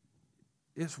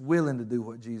is willing to do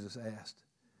what Jesus asked.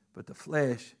 But the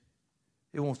flesh,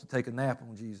 it wants to take a nap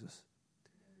on Jesus.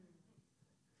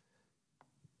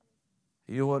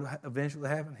 You know what eventually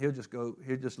happened? He'll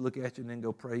just look at you and then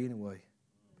go pray anyway.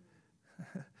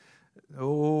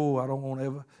 Oh, I don't want to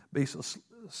ever be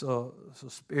so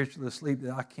spiritually asleep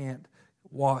that I can't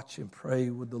watch and pray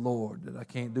with the Lord, that I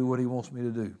can't do what He wants me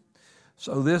to do.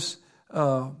 So this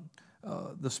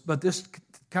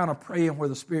kind of praying where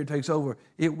the Spirit takes over,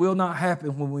 it will not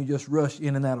happen when we just rush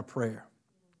in and out of prayer.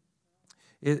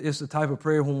 It's the type of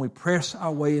prayer when we press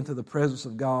our way into the presence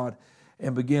of God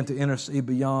and begin to intercede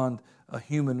beyond a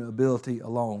human ability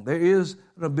alone. There is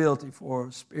an ability for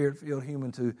a Spirit-filled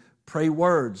human to pray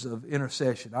words of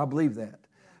intercession. I believe that.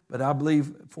 But I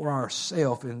believe for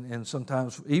ourselves, and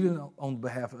sometimes even on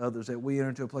behalf of others, that we enter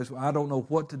into a place where I don't know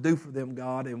what to do for them,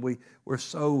 God, and we're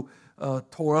so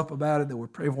tore up about it that we're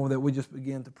praying for them that we just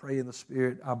begin to pray in the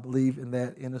Spirit. I believe in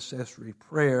that intercessory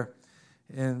prayer.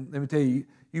 And let me tell you,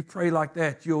 you pray like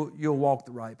that, you'll walk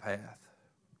the right path.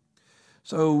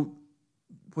 So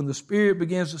when the Spirit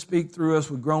begins to speak through us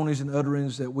with groanings and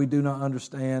utterings that we do not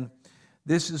understand,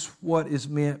 this is what is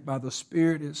meant by the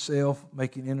Spirit itself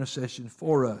making intercession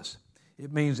for us.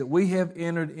 It means that we have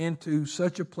entered into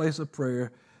such a place of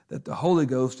prayer that the Holy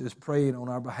Ghost is praying on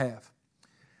our behalf.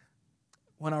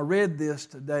 When I read this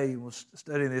today and was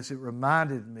studying this, it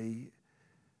reminded me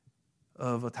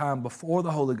of a time before the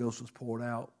Holy Ghost was poured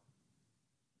out,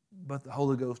 but the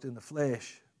Holy Ghost in the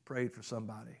flesh prayed for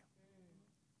somebody.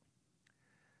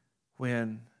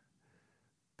 When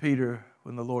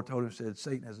the Lord told him, said,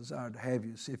 Satan has desired to have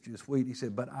you, sift you as wheat, he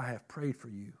said, but I have prayed for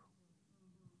you,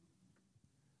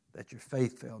 that your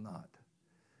faith fail not.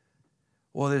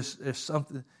 Well, there's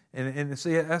something, and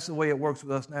see, that's the way it works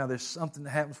with us now. There's something that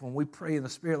happens when we pray in the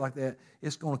Spirit like that.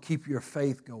 It's going to keep your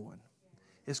faith going.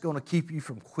 It's going to keep you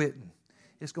from quitting.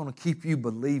 It's going to keep you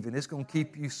believing. It's going to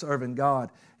keep you serving God.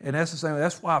 And that's the same.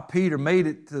 That's why Peter made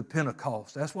it to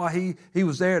Pentecost. That's why he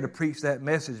was there to preach that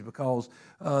message, because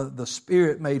the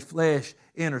Spirit made flesh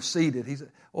interceded. He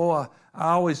said, I've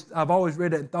always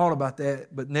read that and thought about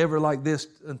that, but never like this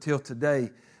until today.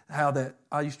 How that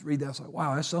I used to read that, I was like,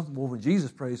 wow, that's something. Well, when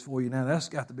Jesus prays for you now, that's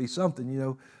got to be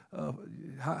something,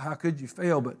 how could you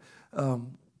fail? But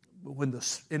and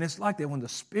it's like that when the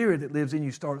Spirit that lives in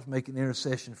you starts making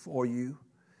intercession for you.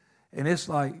 And it's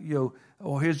like,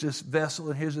 here's this vessel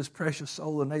and here's this precious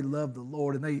soul, and they love the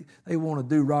Lord and they want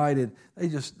to do right, and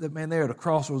they're at a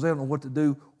crossroads. They don't know what to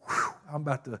do. Whew, I'm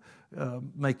about to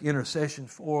make intercession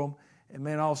for them. And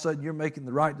man, all of a sudden you're making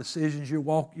the right decisions.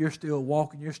 You're still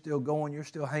walking, you're still going, you're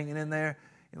still hanging in there.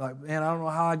 You're like, man, I don't know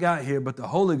how I got here, but the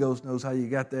Holy Ghost knows how you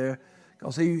got there,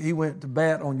 because he went to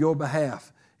bat on your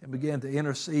behalf and began to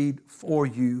intercede for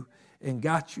you and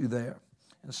got you there.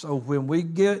 And so when we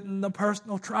get in the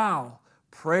personal trial,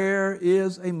 prayer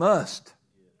is a must.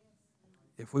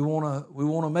 If we want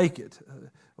to make it,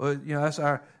 that's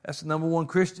the number one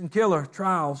Christian killer.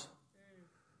 Trials.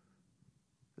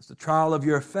 It's the trial of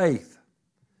your faith.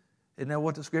 Isn't that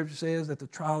what the Scripture says? That the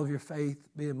trial of your faith,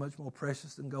 being much more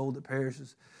precious than gold that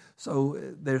perishes. So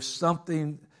there's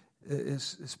something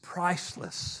is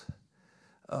priceless.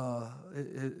 At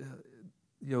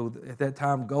that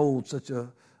time, gold, such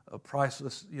a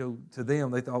priceless, to them,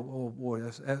 they thought, oh boy,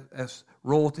 that's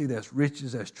royalty, that's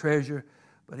riches, that's treasure.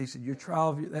 But he said, your trial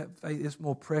of that faith is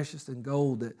more precious than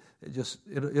gold, that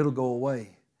it'll go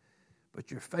away. But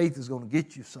your faith is going to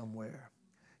get you somewhere.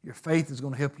 Your faith is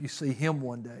going to help you see Him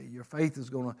one day. Your faith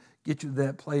is going to get you to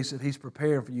that place that He's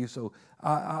preparing for you. So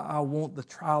I want the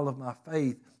trial of my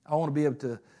faith. I want to be able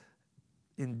to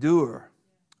endure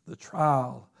the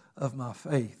trial of my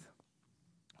faith.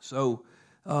 So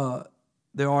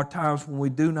there are times when we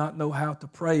do not know how to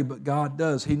pray, but God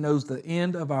does. He knows the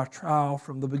end of our trial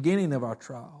from the beginning of our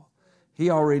trial.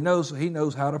 He already knows, so He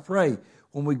knows how to pray.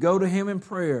 When we go to Him in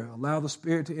prayer, allow the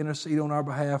Spirit to intercede on our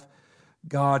behalf,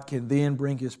 God can then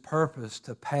bring His purpose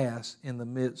to pass in the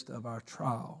midst of our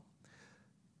trial.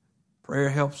 Prayer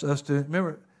helps us to,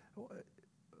 remember,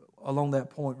 along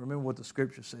that point, remember what the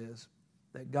Scripture says,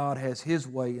 that God has His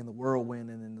way in the whirlwind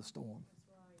and in the storm.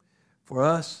 For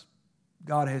us,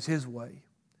 God has His way.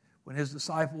 When His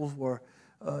disciples were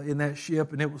in that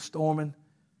ship and it was storming,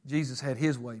 Jesus had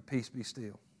His way, peace be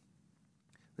still.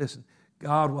 Listen,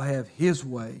 God will have His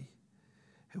way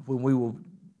when we will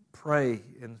pray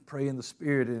in the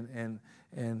Spirit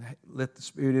and let the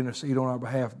Spirit intercede on our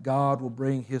behalf. God will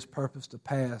bring His purpose to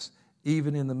pass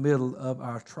even in the middle of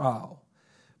our trial.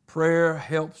 Prayer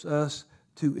helps us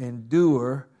to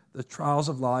endure the trials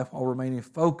of life while remaining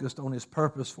focused on His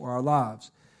purpose for our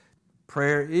lives.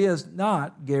 Prayer is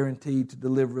not guaranteed to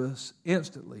deliver us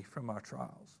instantly from our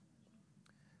trials.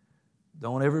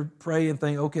 Don't ever pray and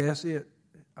think, okay, that's it.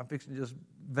 I'm fixing to just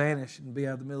vanish and be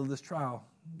out of the middle of this trial.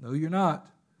 No, you're not.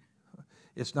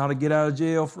 It's not a get out of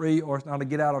jail free, or it's not a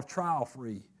get out of trial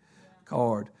free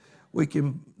card. We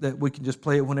can just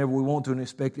play it whenever we want to and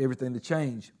expect everything to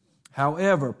change.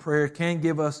 However, prayer can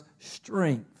give us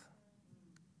strength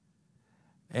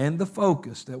and the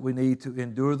focus that we need to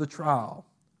endure the trial,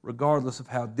 regardless of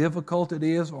how difficult it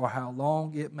is or how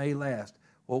long it may last.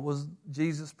 What was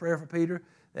Jesus' prayer for Peter?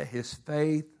 That his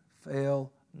faith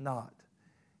fail not.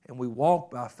 And we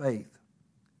walk by faith.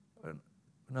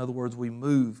 In other words, we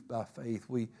move by faith.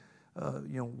 We,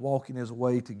 walking is a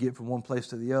way to get from one place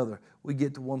to the other. We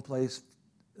get to one place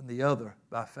and the other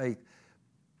by faith.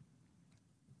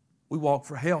 we walk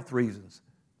for health reasons.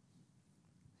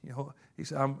 You know, he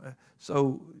said,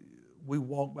 so we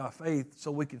walk by faith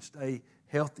so we can stay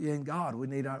healthy in God.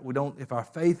 If our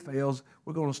faith fails,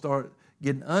 we're going to start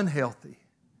getting unhealthy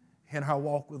in our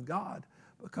walk with God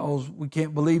because we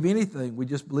can't believe anything. We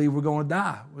just believe we're going to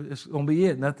die. It's going to be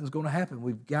it. Nothing's going to happen.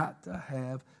 We've got to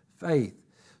have faith.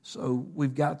 So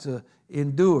we've got to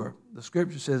endure. The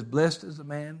scripture says, blessed is the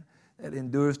man that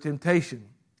endures temptation.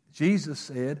 Jesus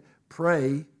said,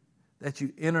 pray that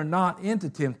you enter not into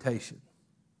temptation.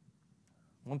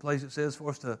 One place it says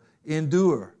for us to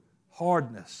endure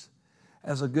hardness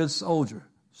as a good soldier.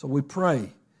 So we pray,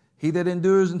 he that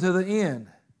endures until the end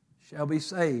shall be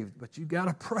saved. But you got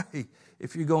to pray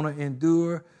if you're going to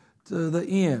endure to the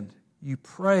end. You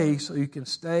pray so you can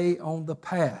stay on the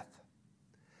path.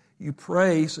 You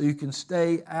pray so you can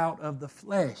stay out of the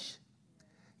flesh.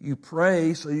 You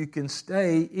pray so you can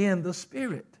stay in the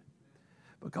Spirit.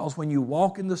 Because when you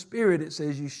walk in the Spirit, it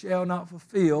says you shall not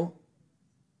fulfill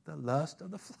the lust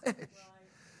of the flesh.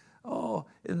 Oh,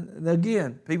 and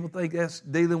again, people think that's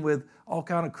dealing with all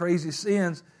kind of crazy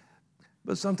sins,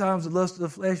 but sometimes the lust of the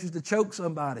flesh is to choke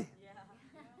somebody.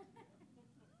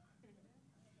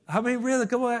 I mean, really,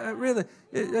 come on, really.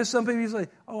 There's some people you say,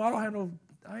 oh,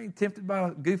 I ain't tempted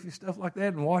by goofy stuff like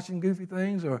that and watching goofy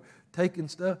things or taking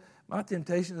stuff. My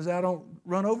temptation is I don't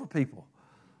run over people.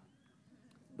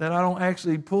 That I don't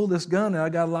actually pull this gun that I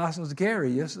got a license to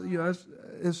carry. Yes, you know,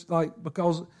 it's like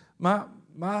because my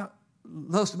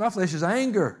lust of my flesh is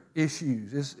anger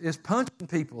issues. It's punching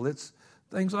people. It's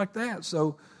things like that.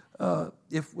 So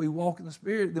if we walk in the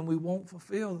Spirit, then we won't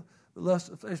fulfill the lust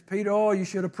of the flesh. Peter, oh, you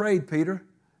should have prayed, Peter.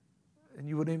 And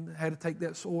you wouldn't even have to take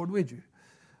that sword with you.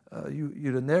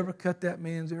 You'd have never cut that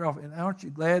man's ear off. And aren't you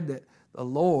glad that the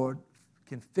Lord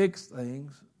can fix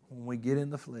things when we get in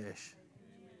the flesh?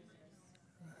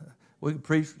 We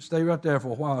could stay right there for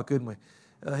a while, couldn't we?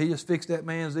 He just fixed that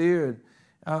man's ear.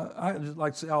 And I'd just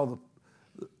like to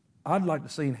see I'd like to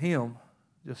see him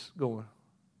just going.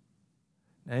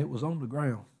 Now, it was on the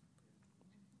ground.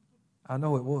 I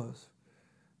know it was.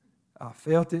 I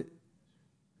felt it.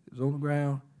 It was on the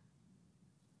ground.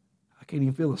 I can't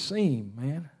even feel a seam,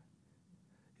 man.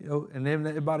 You know, and then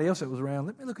everybody else that was around,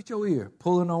 let me look at your ear,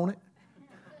 pulling on it.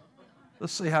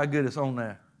 Let's see how good it's on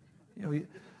there. You know,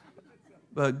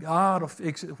 but God will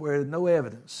fix it where there's no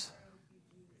evidence.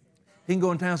 He can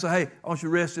go in town and say, hey, I want you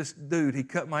to arrest this dude. He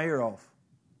cut my ear off.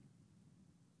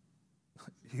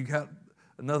 You got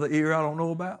another ear I don't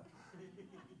know about?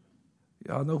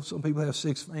 Yeah, I know some people have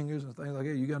 6 fingers and things like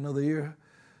that. You got another ear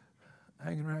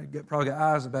hanging around? You probably got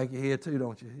eyes in the back of your head too,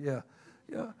 don't you?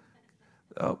 Yeah.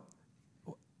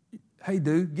 Hey,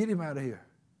 dude, get him out of here.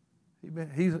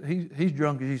 He's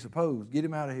drunk as he's supposed. Get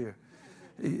him out of here.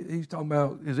 He's talking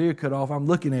about his ear cut off. I'm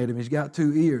looking at him. He's got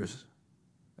 2 ears.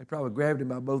 They probably grabbed him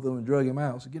by both of them and drug him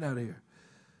out. So get out of here.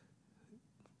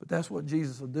 But that's what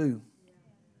Jesus will do.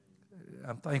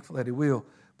 I'm thankful that he will.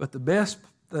 But the best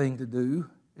thing to do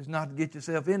is not to get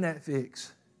yourself in that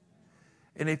fix.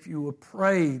 And if you will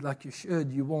pray like you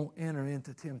should, you won't enter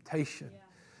into temptation.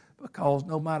 Because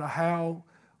no matter how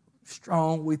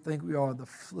strong we think we are, the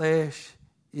flesh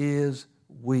is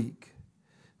weak.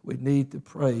 We need to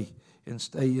pray and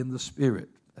stay in the Spirit.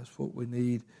 That's what we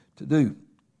need to do.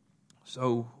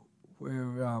 So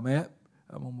where I'm at,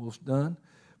 I'm almost done.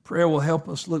 Prayer will help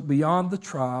us look beyond the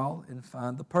trial and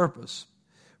find the purpose.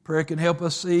 Prayer can help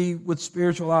us see with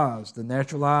spiritual eyes. The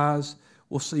natural eyes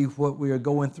will see what we are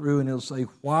going through, and it'll say,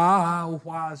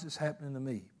 why is this happening to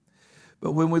me?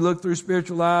 But when we look through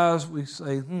spiritual eyes, we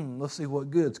say, let's see what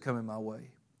good's coming my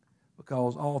way.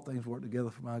 Because all things work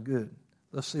together for my good.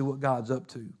 Let's see what God's up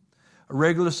to. A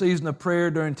regular season of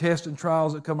prayer during tests and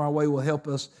trials that come our way will help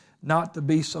us not to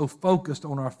be so focused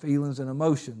on our feelings and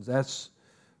emotions. That's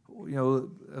what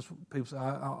people say,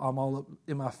 I'm all up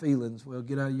in my feelings. Well,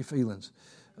 get out of your feelings.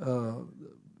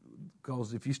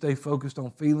 Because if you stay focused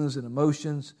on feelings and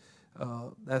emotions,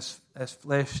 that's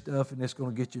flesh stuff, and it's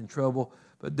going to get you in trouble.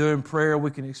 But during prayer,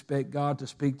 we can expect God to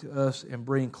speak to us and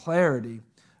bring clarity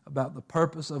about the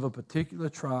purpose of a particular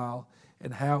trial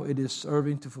and how it is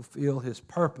serving to fulfill His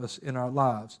purpose in our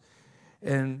lives.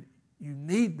 And you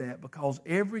need that because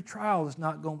every trial is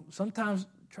not going. Sometimes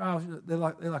trials they're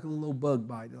like a little bug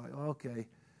bite. They're like, okay,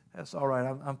 that's all right.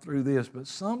 I'm through this. But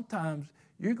sometimes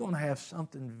you're going to have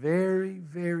something very,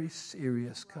 very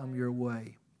serious come your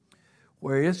way,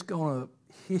 where it's going to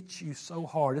hit you so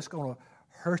hard. It's going to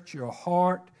hurt your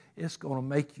heart. It's going to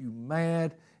make you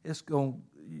mad. It's going,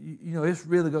 it's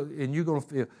really going, and you're going to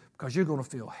feel, because you're going to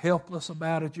feel helpless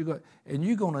about it. And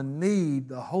you're going to need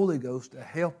the Holy Ghost to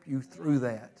help you through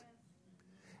that.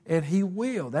 And He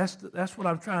will. That's what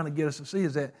I'm trying to get us to see,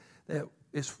 is that that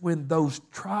it's when those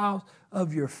trials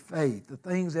of your faith, the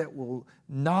things that will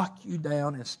knock you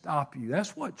down and stop you.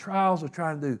 That's what trials are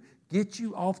trying to do, get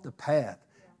you off the path.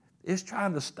 It's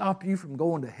trying to stop you from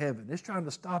going to heaven. It's trying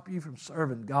to stop you from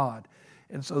serving God.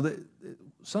 And so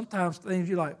sometimes things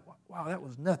you're like, wow, that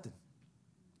was nothing.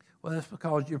 Well, that's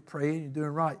because you're praying, you're doing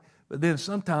right. But then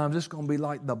sometimes it's going to be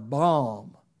like the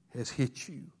bomb has hit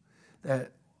you.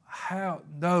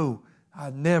 No, I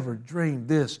never dreamed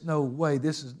this. No way.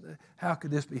 How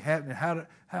could this be happening?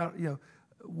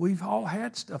 We've all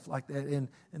had stuff like that. And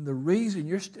the reason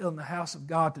you're still in the house of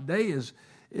God today is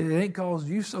it ain't because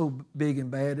you so big and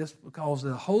bad. It's because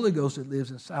the Holy Ghost that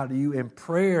lives inside of you and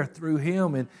prayer through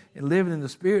Him and living in the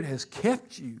Spirit has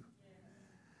kept you.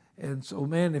 And so,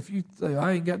 man, if you say,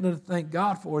 I ain't got nothing to thank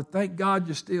God for, thank God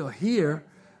you're still here,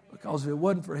 because if it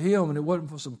wasn't for Him and it wasn't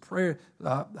for some prayer,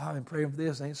 I've been praying for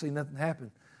this, I ain't seen nothing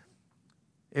happen.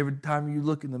 Every time you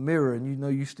look in the mirror and you know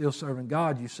you're still serving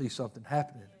God, you see something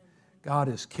happening. God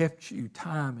has kept you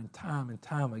time and time and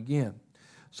time again.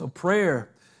 So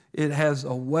prayer, it has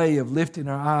a way of lifting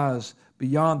our eyes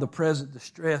beyond the present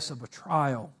distress of a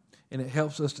trial, and it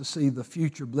helps us to see the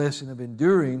future blessing of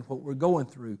enduring what we're going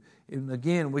through. And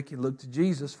again, we can look to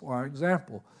Jesus for our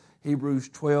example. Hebrews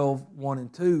 12, 1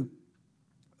 and 2.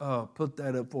 Put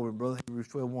that up for me, brother. Hebrews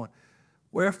 12, 1.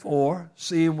 Wherefore,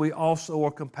 seeing we also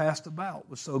are compassed about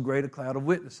with so great a cloud of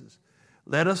witnesses,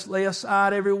 let us lay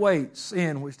aside every weight,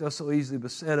 sin which does so easily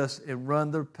beset us, and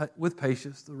run with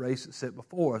patience the race that's set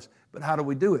before us. But how do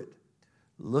we do it?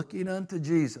 Looking unto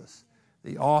Jesus,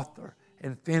 the author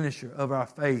and finisher of our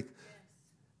faith.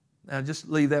 Now, just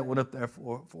leave that one up there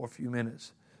for a few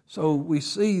minutes. So we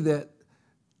see that,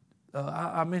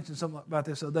 I mentioned something about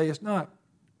this the other day. It's not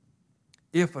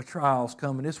if a trial's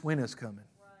coming, it's when it's coming.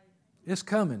 It's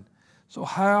coming. So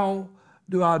how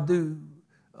do I do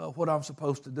what I'm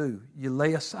supposed to do? You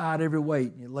lay aside every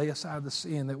weight. You lay aside the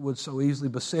sin that would so easily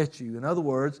beset you. In other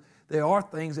words, there are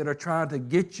things that are trying to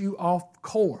get you off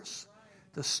course,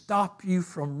 to stop you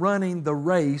from running the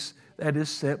race that is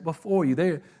set before you.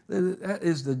 That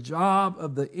is the job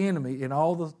of the enemy, and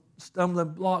all the stumbling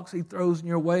blocks he throws in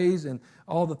your ways and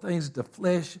all the things that the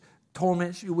flesh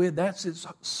torments you with. That's its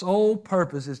sole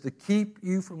purpose, is to keep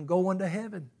you from going to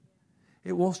heaven.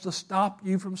 It wants to stop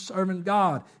you from serving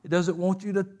God. It doesn't want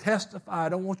you to testify. It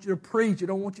don't want you to preach. It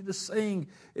don't want you to sing.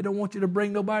 It don't want you to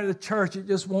bring nobody to church. It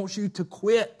just wants you to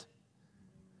quit.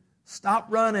 Stop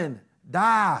running.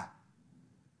 Die.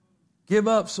 Give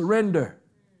up. Surrender.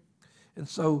 And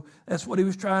so that's what he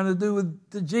was trying to do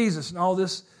to Jesus. And all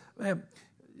this, man,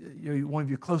 one of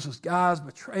your closest guys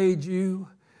betrayed you.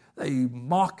 They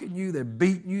mocking you. They're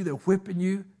beating you. They're whipping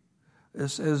you. It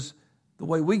says, the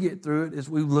way we get through it is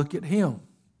we look at Him,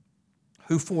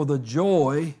 who for the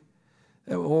joy,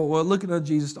 looking at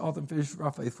Jesus, the author and finisher of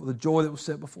our faith, for the joy that was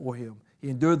set before Him,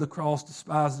 He endured the cross,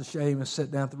 despised the shame, and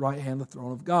sat down at the right hand of the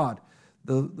throne of God,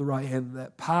 the right hand of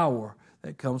that power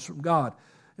that comes from God.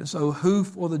 And so who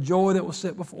for the joy that was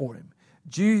set before Him,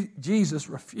 Jesus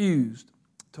refused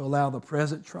to allow the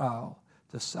present trial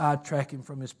to sidetrack Him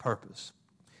from His purpose.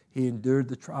 He endured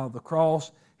the trial of the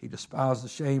cross. He despised the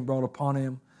shame brought upon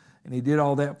Him. And He did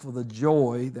all that for the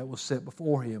joy that was set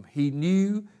before Him. He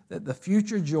knew that the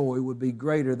future joy would be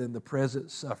greater than the present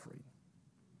suffering.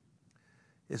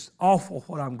 It's awful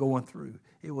what I'm going through.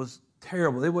 It was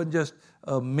terrible. It wasn't just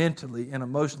mentally and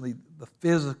emotionally, the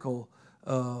physical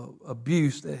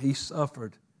abuse that he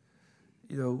suffered.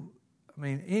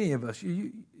 Any of us,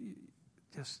 we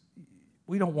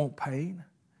don't want pain.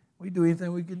 We do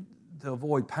anything we can to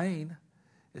avoid pain,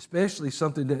 especially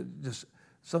something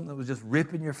that was just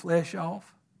ripping your flesh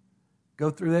off.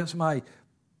 Go through that. Somebody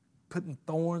putting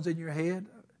thorns in your head.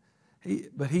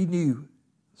 But he knew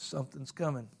something's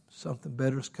coming. Something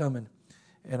better's coming.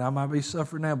 And I might be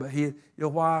suffering now, but you know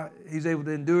why he's able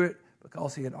to endure it?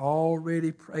 Because he had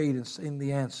already prayed and seen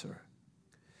the answer.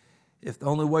 If the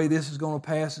only way this is going to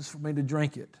pass is for me to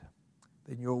drink it,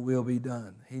 then your will be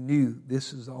done. He knew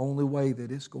this is the only way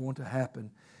that it's going to happen.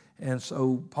 And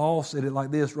so Paul said it like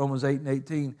this, Romans 8 and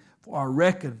 18, for I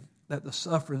reckon that the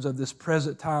sufferings of this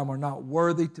present time are not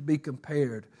worthy to be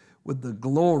compared with the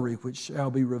glory which shall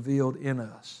be revealed in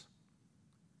us.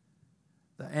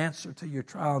 The answer to your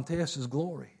trial and test is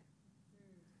glory.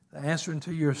 The answer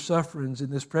to your sufferings in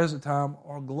this present time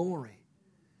are glory.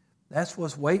 That's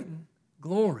what's waiting,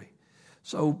 glory.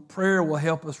 So prayer will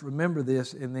help us remember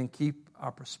this and then keep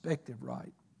our perspective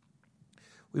right.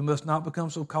 We must not become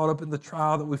so caught up in the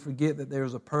trial that we forget that there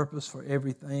is a purpose for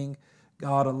everything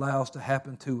God allows to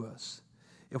happen to us.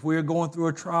 If we are going through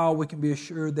a trial, we can be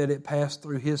assured that it passed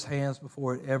through His hands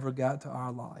before it ever got to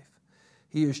our life.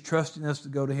 He is trusting us to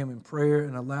go to Him in prayer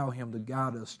and allow Him to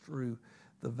guide us through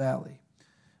the valley.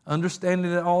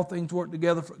 Understanding that all things work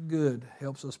together for good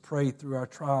helps us pray through our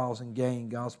trials and gain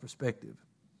God's perspective.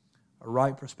 A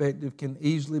right perspective can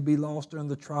easily be lost during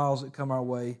the trials that come our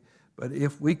way, but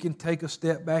if we can take a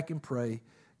step back and pray,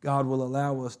 God will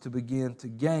allow us to begin to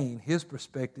gain His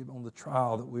perspective on the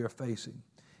trial that we are facing.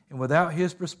 And without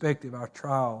His perspective, our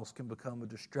trials can become a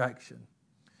distraction.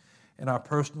 And our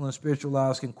personal and spiritual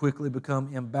lives can quickly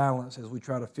become imbalanced as we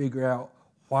try to figure out,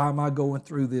 why am I going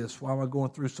through this? Why am I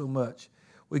going through so much?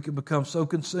 We can become so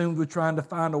consumed with trying to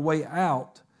find a way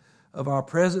out of our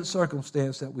present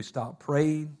circumstance that we stop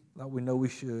praying like we know we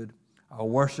should. Our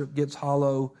worship gets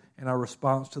hollow, and our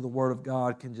response to the Word of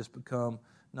God can just become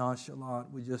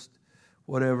nonchalant. We just,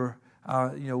 whatever,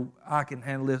 I can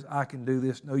handle this, I can do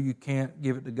this. No, you can't.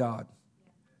 Give it to God.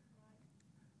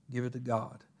 Give it to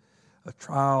God. A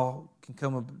trial can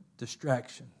come a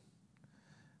distraction.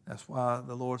 That's why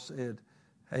the Lord said,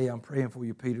 hey, I'm praying for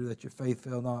you, Peter, that your faith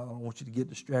fail not. I don't want you to get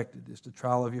distracted. It's the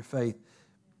trial of your faith.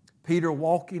 Peter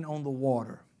walking on the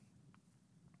water.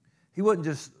 He wasn't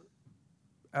just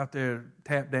out there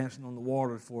tap dancing on the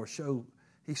water for a show.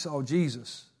 He saw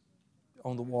Jesus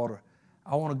on the water.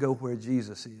 I want to go where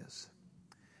Jesus is.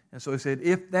 And so he said,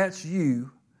 if that's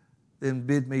you, then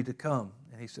bid me to come.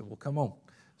 And he said, well, come on.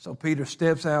 So Peter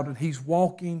steps out and he's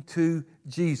walking to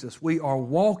Jesus. We are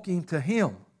walking to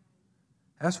Him.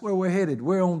 That's where we're headed.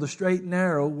 We're on the straight and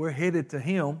narrow. We're headed to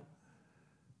Him.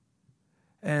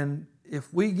 And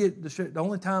if we get the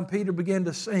only time Peter began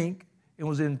to sink and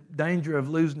was in danger of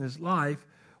losing his life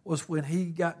was when he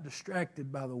got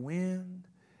distracted by the wind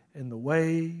and the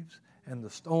waves and the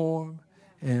storm,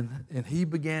 and he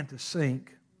began to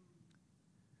sink.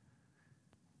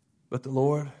 But the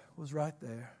Lord was right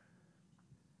there.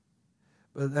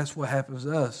 But that's what happens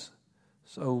to us.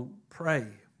 So pray,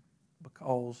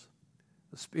 because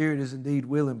the spirit is indeed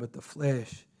willing, but the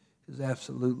flesh is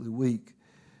absolutely weak.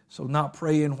 So not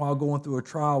praying while going through a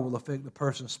trial will affect the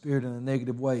person's spirit in a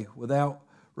negative way. Without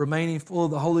remaining full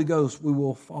of the Holy Ghost, we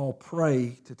will fall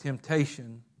prey to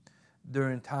temptation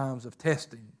during times of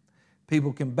testing.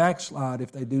 People can backslide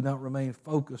if they do not remain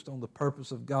focused on the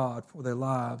purpose of God for their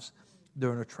lives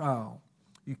during a trial.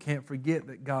 You can't forget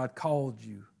that God called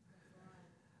you.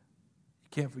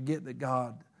 You can't forget that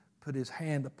God put His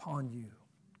hand upon you.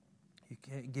 You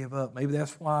can't give up. Maybe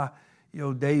that's why,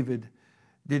 David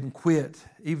didn't quit,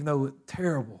 even though it was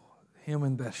terrible. Him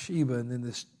and Bathsheba, and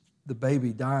then the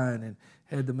baby dying, and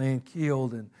had the man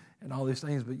killed, and all these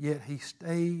things. But yet he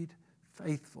stayed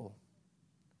faithful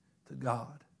to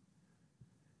God.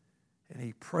 And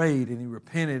he prayed, and he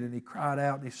repented, and he cried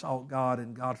out, and he sought God,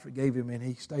 and God forgave him, and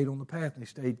he stayed on the path, and he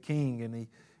stayed king,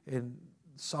 and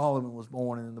Solomon was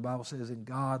born, and the Bible says, and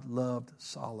God loved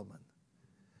Solomon.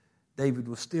 David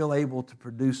was still able to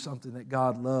produce something that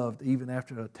God loved even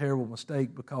after a terrible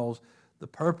mistake, because the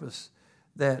purpose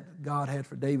that God had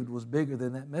for David was bigger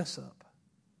than that mess up.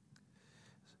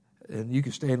 And you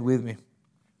can stand with me.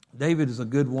 David is a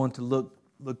good one to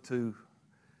look to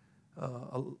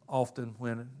often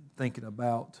when thinking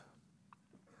about,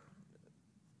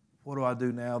 what do I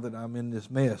do now that I'm in this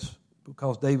mess?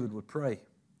 Because David would pray.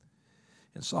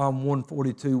 In Psalm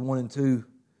 142, 1 and 2,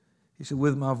 he said,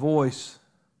 with my voice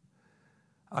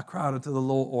I cried unto the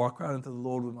Lord, or I cried unto the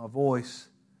Lord with my voice.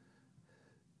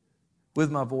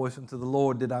 With my voice unto the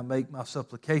Lord did I make my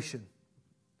supplication.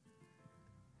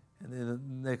 And then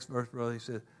the next verse, brother, he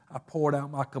said, I poured out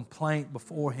my complaint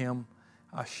before Him.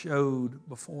 I showed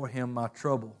before Him my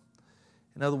trouble.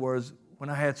 In other words, when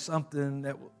I had something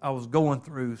that I was going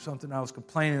through, something I was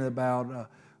complaining about,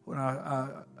 when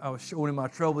I was showing Him my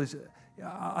trouble, he said,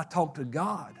 I talked to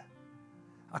God.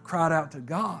 I cried out to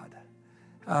God.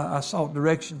 I sought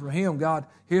direction from Him. God,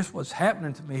 here's what's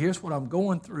happening to me. Here's what I'm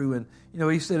going through. And,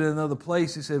 He said in another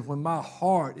place, He said, when my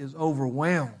heart is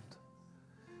overwhelmed,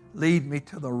 lead me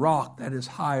to the rock that is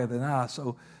higher than I.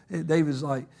 So David's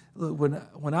like, look,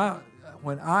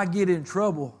 when I get in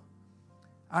trouble,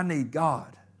 I need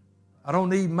God. I don't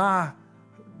need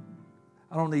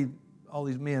all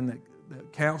these men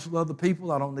that counsel other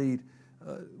people. I don't need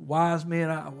wise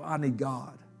men. I need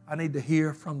God. I need to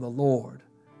hear from the Lord.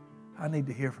 I need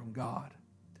to hear from God.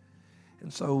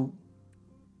 And so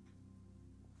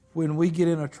when we get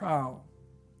in a trial,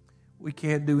 we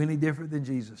can't do any different than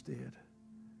Jesus did.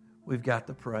 We've got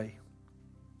to pray.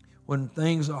 When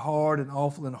things are hard and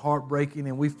awful and heartbreaking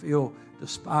and we feel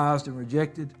despised and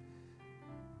rejected,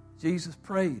 Jesus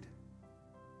prayed.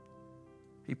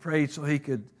 He prayed so He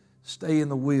could stay in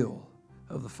the will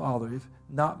of the Father. If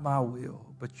not my will,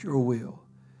 but your will.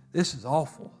 This is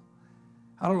awful.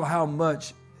 I don't know how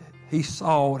much he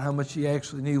saw how much he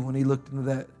actually knew when he looked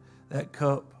into that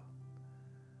cup.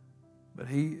 But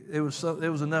there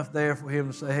was enough there for him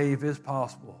to say, hey, if it's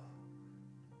possible,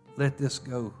 let this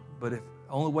go. But if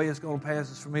the only way it's going to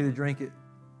pass is for me to drink it,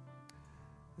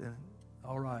 then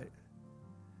all right.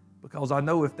 Because I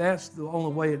know if that's the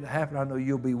only way it happened, I know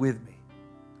you'll be with me.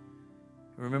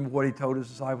 Remember what he told his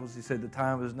disciples? He said, the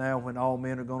time is now when all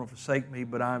men are going to forsake me,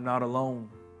 but I am not alone,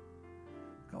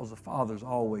 because the Father's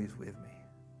always with me.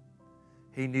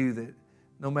 He knew that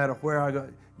no matter where I go,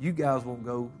 you guys won't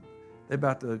go. They're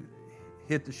about to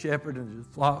hit the shepherd and the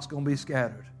flock's going to be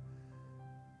scattered.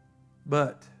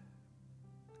 But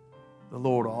the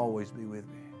Lord will always be with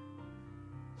me.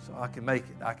 So I can make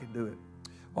it. I can do it.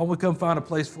 Why don't we come find a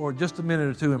place for just a minute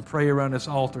or two and pray around this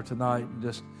altar tonight and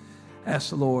just ask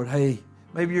the Lord, hey,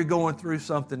 maybe you're going through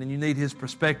something and you need His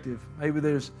perspective. Maybe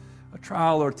there's a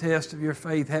trial or a test of your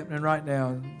faith happening right now.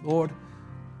 And Lord,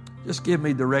 just give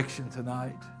me direction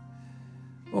tonight.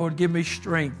 Lord, give me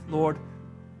strength. Lord,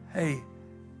 hey,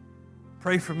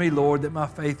 pray for me, Lord, that my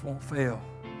faith won't fail.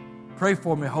 Pray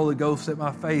for me, Holy Ghost, that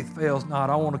my faith fails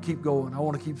not. I want to keep going. I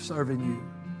want to keep serving you.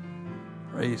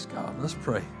 Praise God. Let's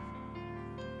pray.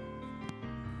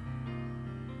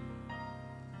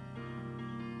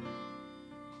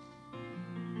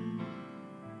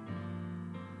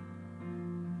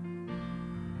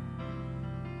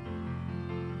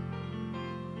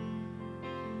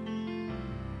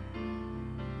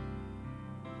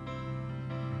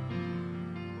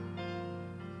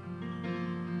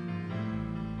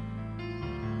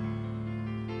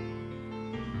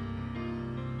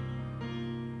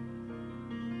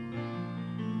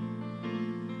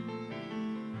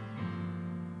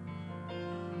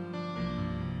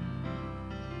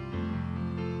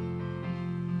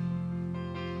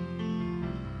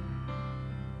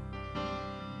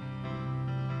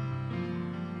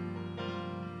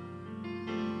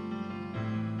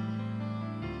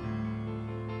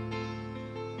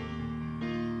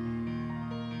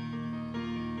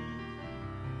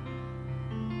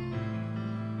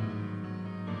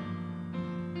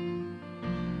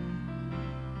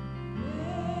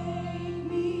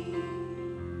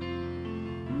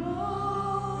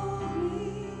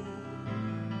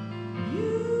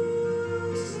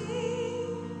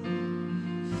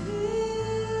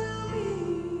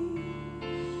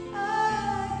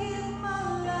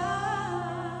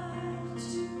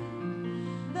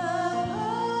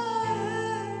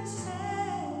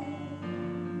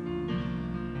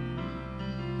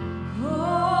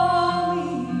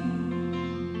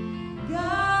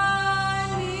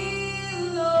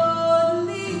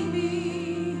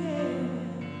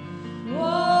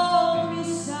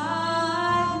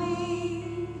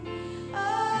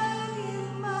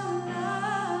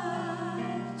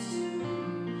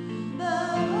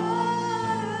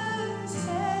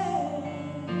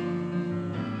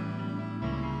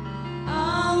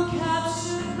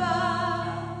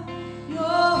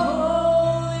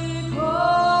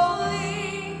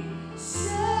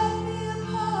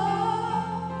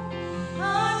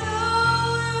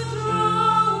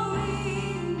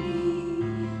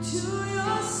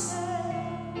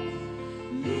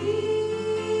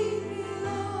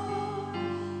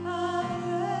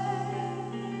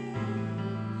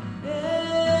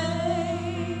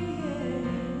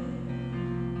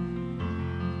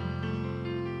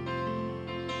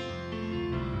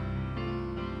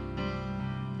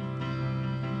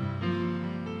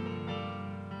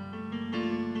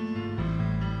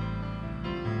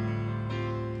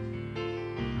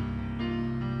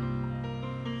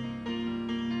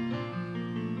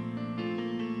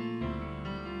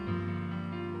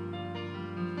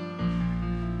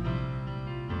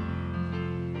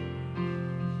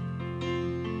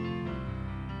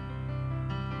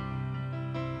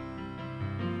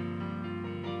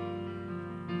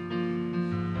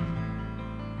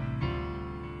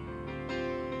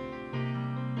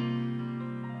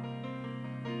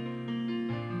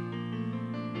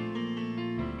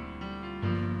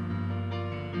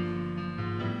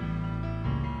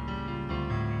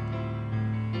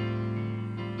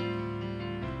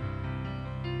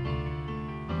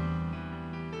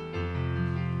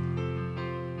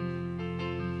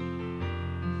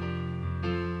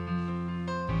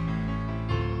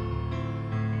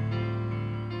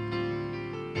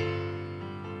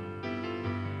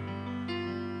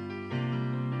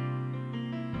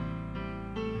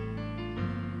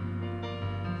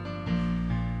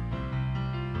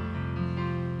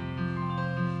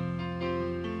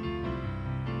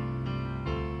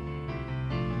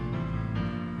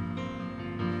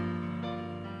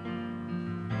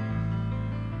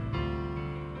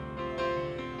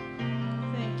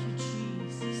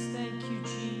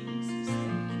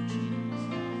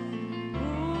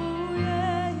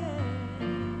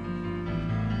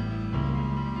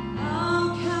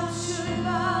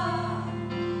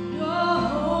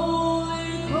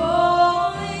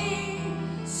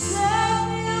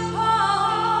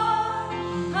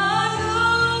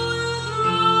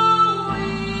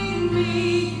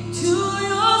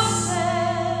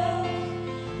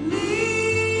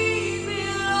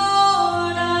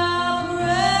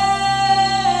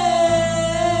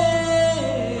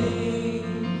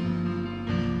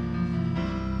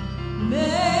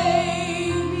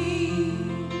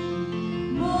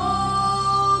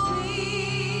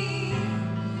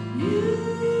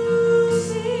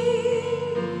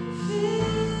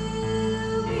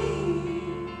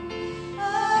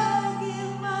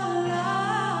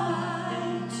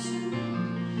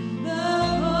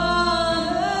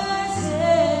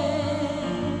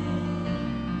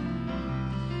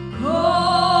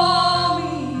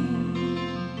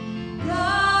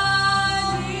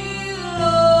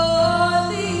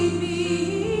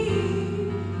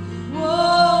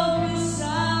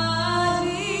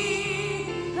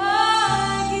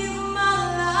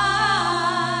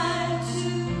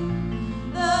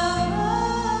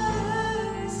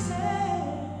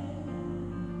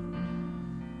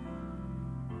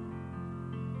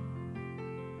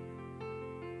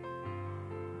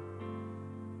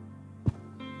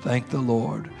 Thank the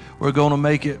Lord. We're going to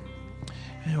make it.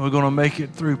 And we're going to make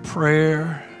it through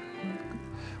prayer.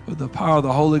 With the power of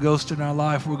the Holy Ghost in our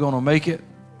life, we're going to make it.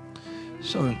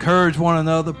 So encourage one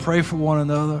another. Pray for one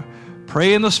another.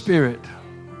 Pray in the Spirit.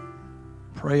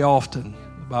 Pray often.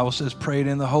 The Bible says praying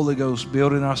in the Holy Ghost,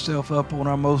 building ourselves up on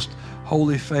our most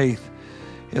holy faith.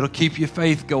 It'll keep your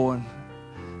faith going.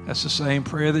 That's the same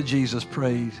prayer that Jesus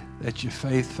prayed, that your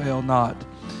faith fail not.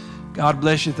 God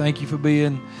bless you. Thank you for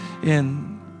being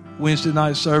in Wednesday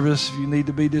night service. If you need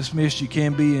to be dismissed, you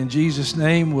can be in Jesus'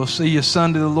 name. We'll see you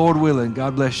Sunday, the Lord willing.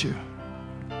 God bless you.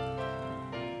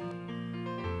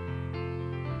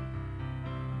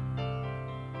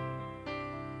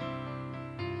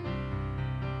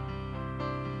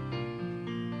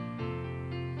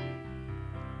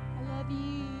 I love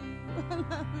you. I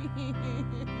love you.